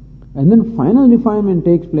 And then final refinement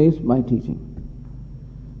takes place by teaching.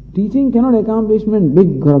 Teaching cannot accomplish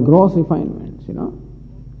big, gross refinements,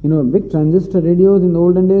 Big transistor radios in the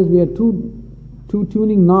olden days, we had two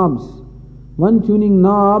tuning knobs. One tuning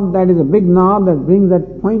knob, that is a big knob that brings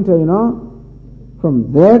that pointer,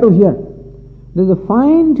 from there to here. There is a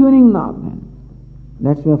fine tuning knob then.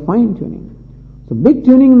 That's where fine tuning. So big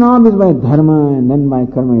tuning knob is by dharma and then by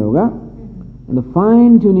karma yoga. And the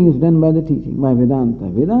fine tuning is done by the teaching, by Vedanta.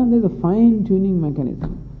 Vedanta is a fine tuning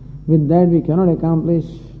mechanism. With that we cannot accomplish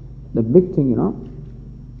the big thing,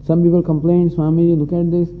 Some people complain, Swami, look at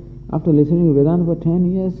this. After listening to Vedanta for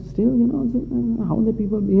 10 years, still, how the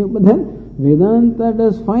people behave. But then Vedanta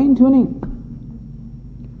does fine tuning.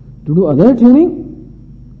 To do other tuning,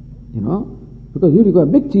 because you require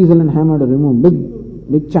big chisel and hammer to remove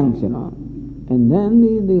big chunks, And then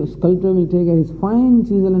the sculptor will take his fine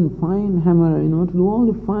chisel and fine hammer, to do all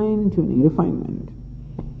the fine tuning, refinement.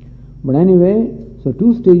 But anyway, so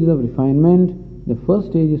two stages of refinement. The first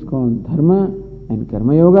stage is called dharma and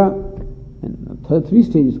karma yoga. And three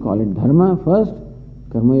stages call it dharma first,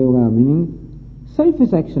 karma yoga meaning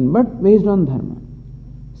selfish action but based on dharma,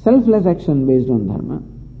 selfless action based on dharma.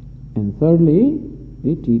 And thirdly,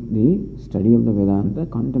 the study of the Vedanta,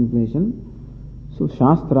 contemplation. So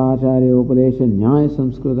Shastra Acharya Upadesha Nyaya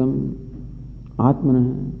Samskritam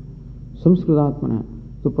Atmana Samskritatmana,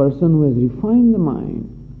 the person who has refined the mind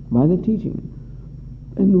by the teaching.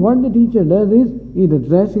 And what the teacher does is, it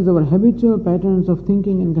addresses our habitual patterns of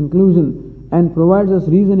thinking and conclusion and provides us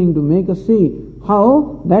reasoning to make us see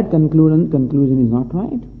how that conclusion is not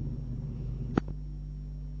right.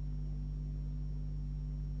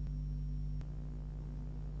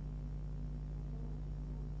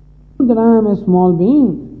 That I am a small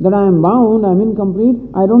being, that I am bound, I am incomplete,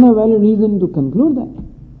 I don't have valid reason to conclude that.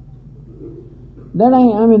 That I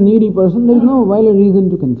am a needy person, there is no valid reason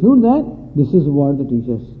to conclude that. This is what the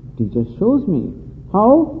teacher shows me.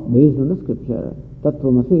 How? Based on the scripture.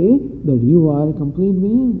 Tattvamasi, that you are a complete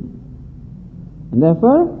being. And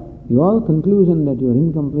therefore, your conclusion that you are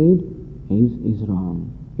incomplete is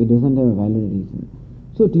wrong. It doesn't have a valid reason.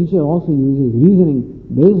 So teacher also uses reasoning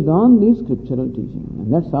based on the scriptural teaching.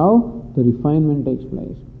 And that's how the refinement takes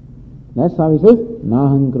place. That's how he says,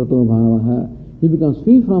 Nahankrato bhavaha. He becomes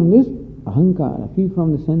free from this ahankara, free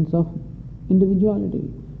from the sense of individuality,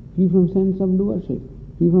 free from sense of doership,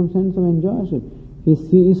 free from sense of enjoyership.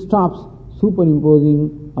 He stops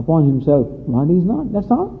superimposing upon himself what he is not. That's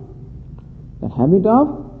all. That habit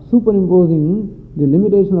of superimposing the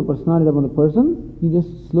limitation of personality upon the person, he just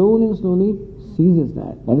slowly and slowly seizes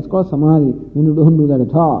that. That is called samadhi, when you don't do that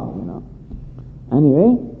at all,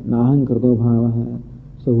 Anyway, naham krito bhavaha.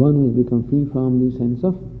 So one who has become free from the sense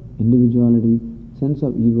of individuality, sense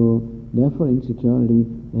of ego, therefore insecurity,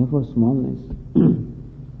 therefore smallness.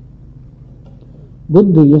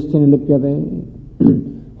 Buddhi yaschana lipyate.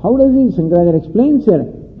 How does he, Shankaracharya explains here,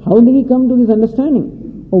 how did he come to this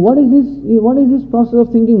understanding? Oh, what is this process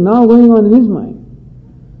of thinking now going on in his mind?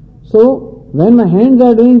 So, when my hands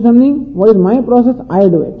are doing something, what is my process? I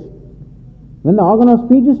do it. When the organ of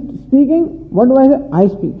speech is speaking, what do I say? I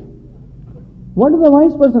speak. What does the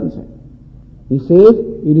wise person say? He says,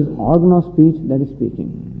 it is organ of speech that is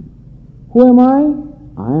speaking. Who am I?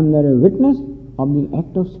 I am the witness of the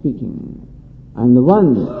act of speaking. I am the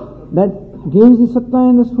one that gives the satta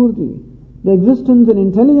and the spurti, the existence and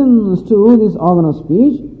intelligence to this organ of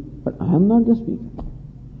speech, but I am not the speaker.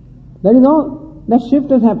 That is all. That shift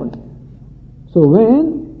has happened. So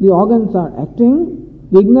when the organs are acting,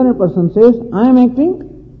 the ignorant person says, I am acting.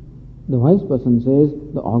 The wise person says,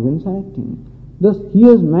 the organs are acting. Thus, he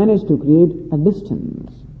has managed to create a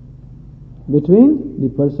distance between the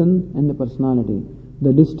person and the personality.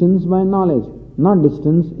 The distance by knowledge, not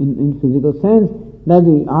distance in physical sense, that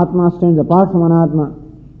the Atma stands apart from Anatma.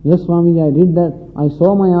 Yes, Swamiji, I did that. I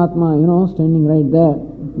saw my Atma, standing right there.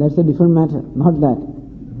 That's a different matter, not that.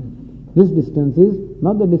 This distance is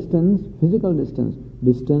not the distance, physical distance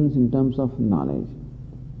in terms of knowledge.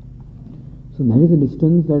 So that is the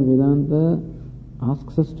distance that Vedanta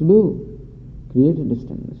asks us to do. Create a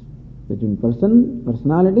distance between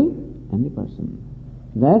personality and the person.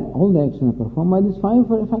 That all the actions are performed by these five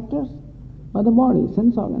factors, by the body,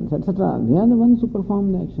 sense organs, etc. They are the ones who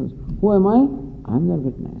perform the actions. Who am I? I am their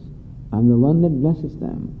witness. I am the one that blesses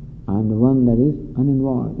them. I am the one that is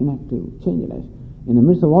uninvolved, inactive, changeless. In the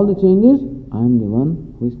midst of all the changes, I am the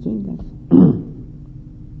one who is changeless.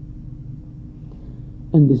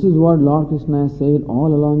 And this is what Lord Krishna has said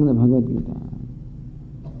all along in the Bhagavad Gita.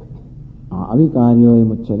 Avikaryo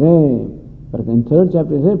muchyate. In third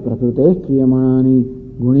chapter it says, Prakrute kriyamanani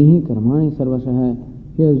gunihi karmani sarvasah.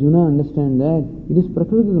 Here Arjuna understand that it is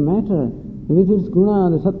Prakriti the matter. With its guna,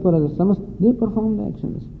 the sattva, the samas, they perform the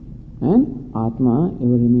actions. And Atma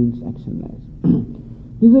ever remains actionless.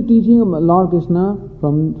 This is the teaching of Lord Krishna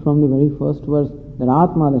from the very first verse, that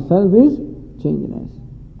Atma, the self, is changeless,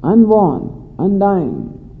 unborn,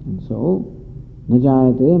 undying. And so,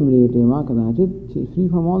 najayate mriyate va kadachit, she is free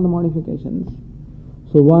from all the modifications.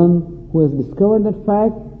 So one who has discovered that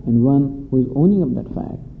fact and one who is owning up that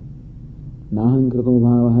fact. Naham krito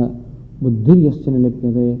bhavaha buddhir yaschana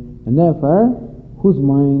lipyate. And therefore, whose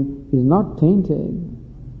mind is not tainted,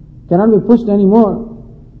 cannot be pushed anymore,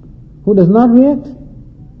 who does not react.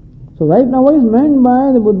 So right now what is meant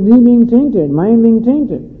by the buddhi being tainted, mind being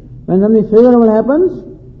tainted? When something favorable happens,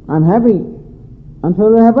 I am happy.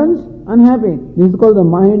 Unfavorable happens, unhappy. This is called the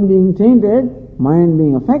mind being tainted, mind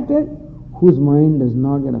being affected, whose mind does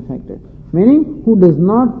not get affected. Meaning, who does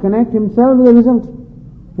not connect himself with the result.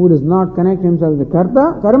 Who does not connect himself with the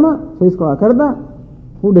karma, so he is called akarta.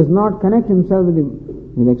 Who does not connect himself with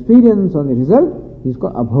the experience or the result, he is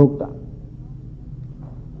called abhokta.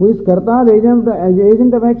 Who is karta, the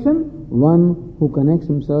agent of action? One who connects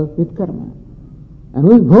himself with karma. And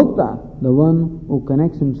who is bhokta? The one who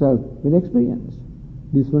connects himself with experience.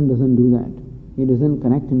 This one doesn't do that. He doesn't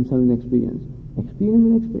connect himself with experience. Experience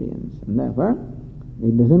is experience. And therefore,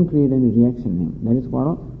 it doesn't create any reaction in him. That is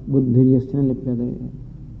called buddhir yaschana lipyate.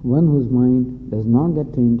 One whose mind does not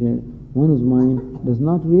get tainted, one whose mind does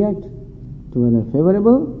not react to whether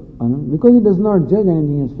favorable or not, because he does not judge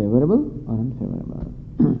anything as favorable or unfavorable.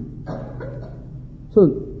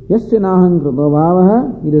 So, yasya naham krito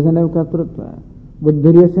bhavaha, he doesn't have kartrutva.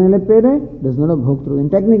 Buddhir yaschana lipyate does not have bhoktru. In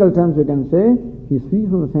technical terms we can say, he is free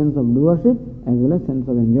from the sense of doership as well as sense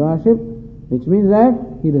of enjoyership, which means that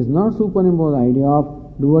he does not superimpose the idea of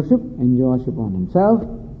doership, enjoyership on himself.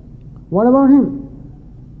 What about him?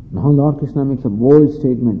 Now Lord Krishna makes a bold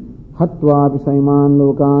statement. Hatva pisaiman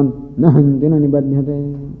lokan nahantina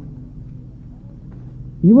nibadhyate.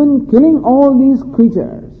 Even killing all these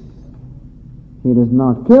creatures, he does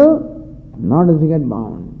not kill, nor does he get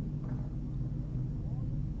bound.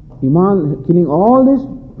 Killing all these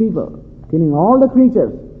people, killing all the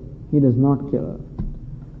creatures, he does not kill.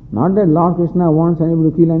 Not that Lord Krishna wants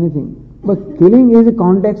anybody to kill anything, but killing is a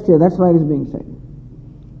context here, that's why it is being said.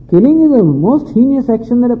 Killing is the most heinous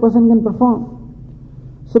action that a person can perform.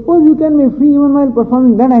 Suppose you can be free even while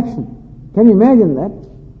performing that action. Can you imagine that?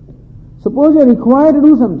 Suppose you are required to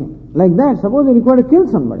do something. like that. Suppose you require to kill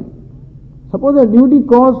somebody. Suppose a duty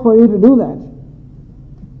calls for you to do that.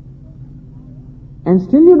 And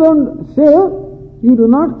still you don't say, you do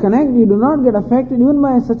not connect, you do not get affected even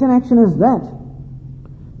by such an action as that.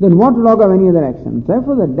 Then what to talk of any other action?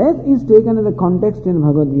 Therefore the death is taken in the context in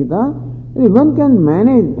Bhagavad Gita. If one can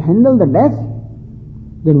handle the death,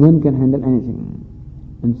 then one can handle anything.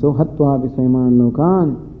 And so Hatva Visaiman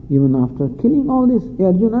Lokan, even after killing all this,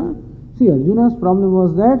 Arjuna, see, Arjuna's problem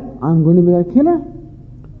was that I'm going to be a killer.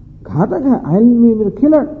 Ghataka, I'll be the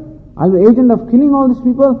killer. I'll be the agent of killing all these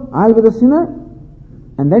people. I'll be the sinner.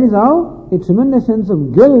 And that is how a tremendous sense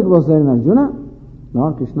of guilt was there in Arjuna.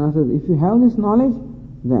 Lord Krishna says, if you have this knowledge,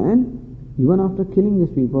 then even after killing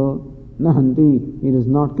these people, Nahanti, he does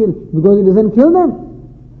not kill, because he doesn't kill them.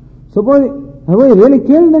 Suppose have he really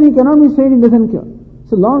killed, then he cannot be said he doesn't kill.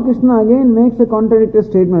 So Lord Krishna again makes a contradictory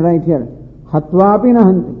statement right here. Hatvapi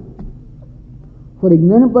Nahanti. For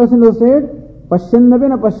ignorant person who said, Pashyannapi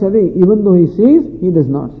na pashyati, even though he sees, he does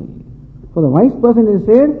not see. For the wise person is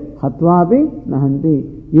said, Hatvapi Nahanti,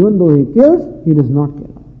 even though he kills, he does not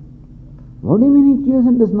kill. What do you mean he kills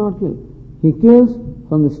and does not kill? He kills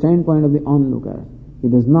from the standpoint of the onlooker. He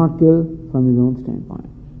does not kill from his own standpoint.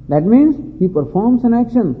 That means he performs an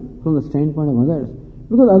action from the standpoint of others.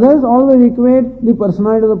 Because others always equate the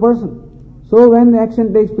personality of the person. So when the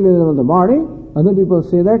action takes place over the body, other people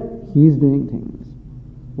say that he is doing things.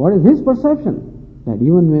 What is his perception? That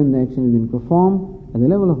even when the action is being performed at the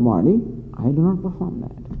level of body, I do not perform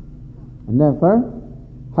that. And therefore,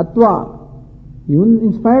 Hatva, even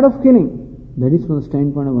in spite of killing, that is from the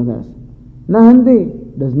standpoint of others. Nahanti,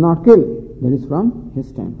 does not kill, that is from his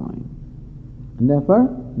standpoint. And therefore,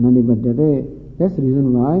 Nadibadyate, that's the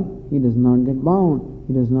reason why he does not get bound,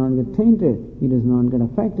 he does not get tainted, he does not get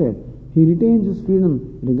affected. He retains his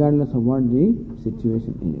freedom regardless of what the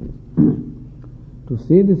situation is. To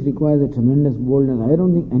say this requires a tremendous boldness. I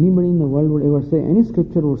don't think anybody in the world would ever say, any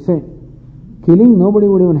scripture would say, killing nobody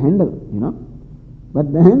would even handle,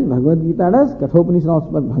 But then Bhagavad Gita does, Kathopanishad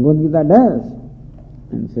also, but Bhagavad Gita does.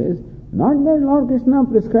 And says, not that Lord Krishna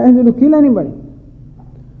prescribes you to kill anybody.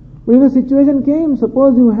 But if a situation came,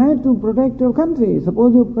 suppose you had to protect your country,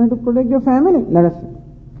 suppose you had to protect your family, let us say.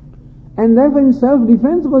 And therefore in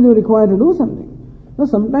self-defense, suppose you are required to do something. So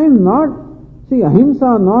sometimes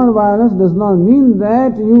ahimsa, non-violence does not mean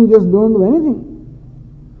that you just don't do anything.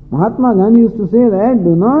 Mahatma Gandhi used to say that,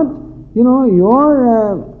 do not,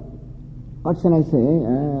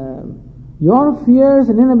 your fears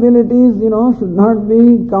and inabilities, should not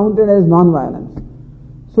be counted as non-violence.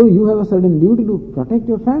 So you have a certain duty to protect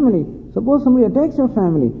your family. Suppose somebody attacks your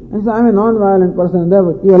family and says, I'm a non-violent person, and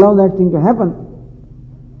therefore you allow that thing to happen.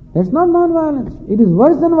 That's not non-violence. It is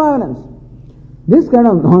worse than violence. This kind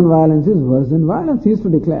of non-violence is worse than violence, he is to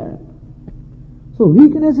declare. So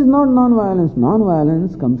weakness is not non-violence.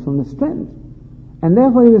 Non-violence comes from the strength. And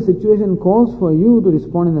therefore if a situation calls for you to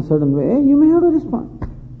respond in a certain way, you may have to respond.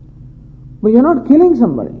 But you're not killing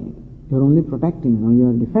somebody. You're only protecting or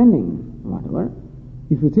you're defending, whatever.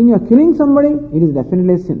 If you think you're killing somebody, it is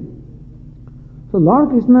definitely a sin. So Lord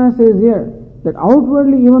Krishna says here that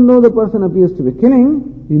outwardly, even though the person appears to be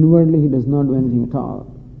killing, inwardly he does not do anything at all.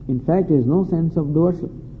 In fact, there is no sense of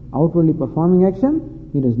doership. Outwardly performing action,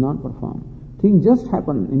 he does not perform. Things just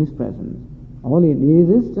happen in his presence. All it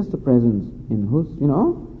is just a presence in whose,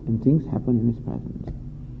 and things happen in his presence.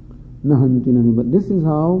 Nahanti nani. But this is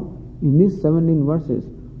how, in these 17 verses,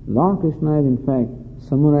 Lord Krishna has in fact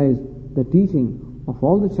summarized the teaching of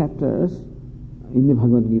all the chapters in the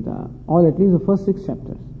Bhagavad Gita, or at least the first 6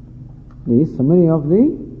 chapters. The summary of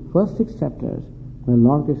the first 6 chapters, where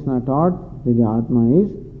Lord Krishna taught that the Atma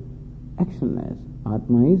is actionless,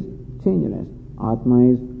 Atma is changeless, Atma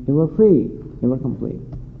is ever free, ever complete.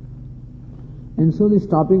 And so this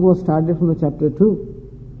topic was started from the chapter 2.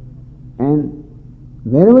 And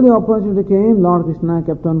wherever the opportunity came, Lord Krishna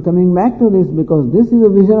kept on coming back to this, because this is a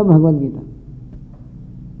vision of Bhagavad Gita.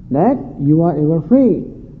 That you are ever free.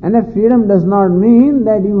 And that freedom does not mean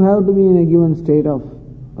that you have to be in a given state of,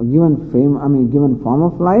 a given form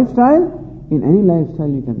of lifestyle. In any lifestyle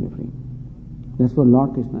you can be free. That's what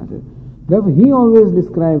Lord Krishna says. Therefore he always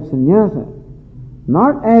describes sannyasa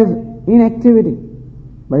not as inactivity,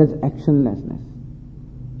 but as actionlessness.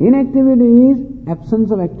 Inactivity is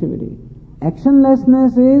absence of activity.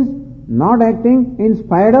 Actionlessness is not acting in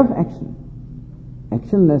spite of action.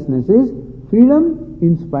 Actionlessness is freedom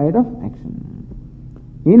in spite of action.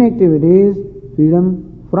 Inactivity is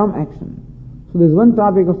freedom from action. So there is one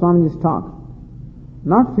topic of Swamiji's talk.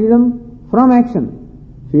 Not freedom from action,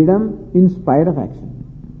 freedom in spite of action.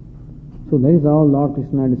 So that is how Lord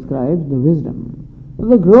Krishna describes the wisdom. So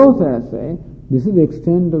the growth, let us say, This is the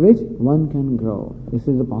extent to which one can grow. This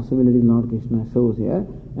is the possibility Lord Krishna shows here,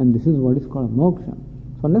 and this is what is called moksha.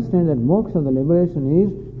 So understand that moksha, the liberation,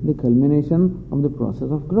 is the culmination of the process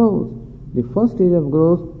of growth. The first stage of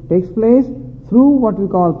growth takes place through what we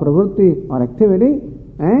call pravritti or activity,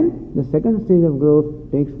 and the second stage of growth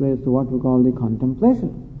takes place through what we call the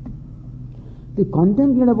contemplation. To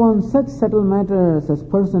contemplate upon such subtle matters as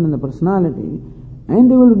person and the personality, and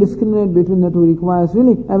able to discriminate between the two, requires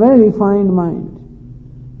really a very refined mind.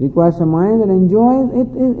 Requires a mind that enjoys it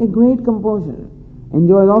a great composure,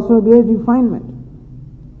 enjoys also a great refinement.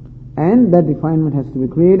 And that refinement has to be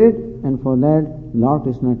created, and for that Lord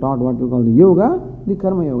Krishna taught what we call the yoga, the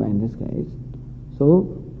karma yoga in this case. So,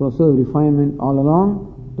 process of refinement all along,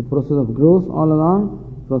 the process of growth all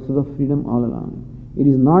along, process of freedom all along. It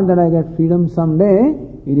is not that I get freedom someday,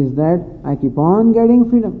 it is that I keep on getting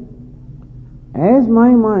freedom. As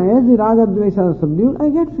my mind, as the raga dvesha are subdued, I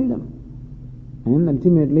get freedom. And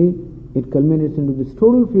ultimately, it culminates into this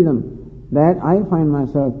total freedom that I find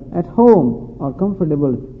myself at home or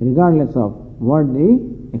comfortable regardless of what the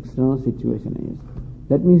external situation is.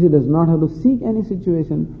 That means he does not have to seek any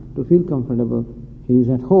situation to feel comfortable. He is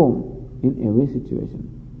at home in every situation.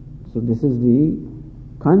 So this is the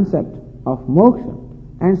concept of moksha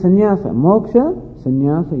and sannyasa. Moksha,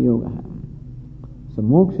 sannyasa, yoga. So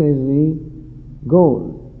moksha is the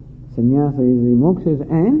goal, sannyasa is the moksha is the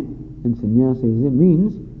end, and sannyasa is the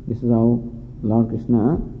means. This is how Lord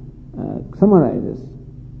Krishna summarizes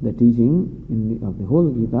the teaching of the whole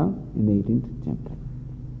Gita in the 18th chapter.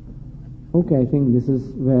 Okay, I think this is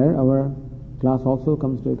where our class also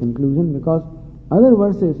comes to a conclusion, because other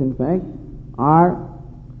verses, in fact, are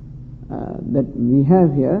that we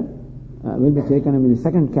have here will be taken up in the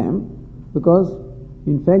second camp, because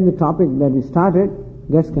in fact the topic that we started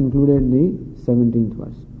gets concluded in the 17th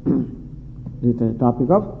verse. The topic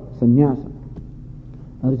of sannyasa.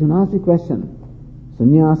 Arjuna asked the question,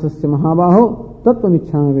 sannyasasya mahabaho tattvam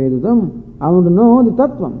ichchami vedutam. I want to know the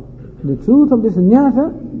tattvam, the truth of the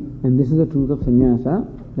sannyasa, and this is the truth of sannyasa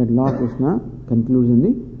that Lord Krishna concludes in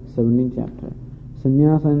the 17th chapter.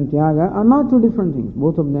 Sannyasa and tyaga are not two different things.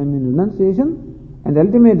 Both of them in renunciation, and the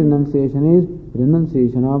ultimate renunciation is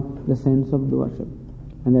renunciation of the sense of the worship.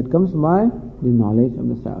 And that comes by the knowledge of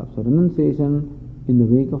the self. So renunciation in the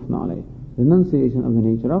wake of knowledge, renunciation of the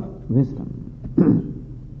nature of wisdom.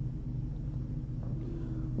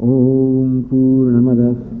 Om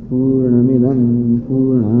Purnamadav Purnamidam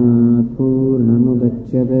Purnat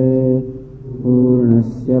Purnamudachyate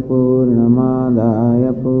Purnasya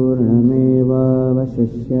Purnamadaya Purnameva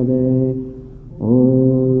Vashishyate.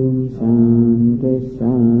 Om Shanti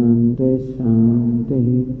Shanti Shanti.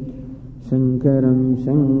 Shankaram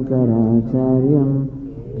Shankaracharyam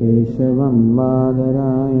Keshavam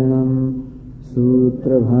Badarayanam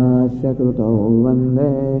Sutra Bhashya Krutau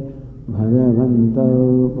Vande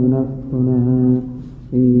Bhagavantau Punah Punah.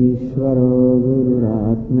 Ishvaro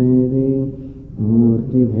Gururatmedi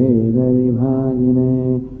Murti Bheda Vibhagine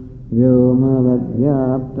Vyoma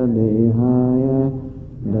Vadyapta Dehaya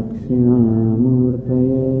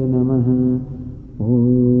Dakshinamurtaye Namaha.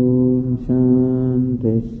 Om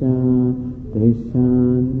Shanti Shanti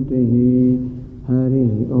Shanti. Hari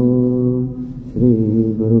Om. Shri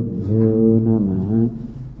Gurubhyo Namaha.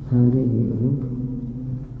 Hari Om.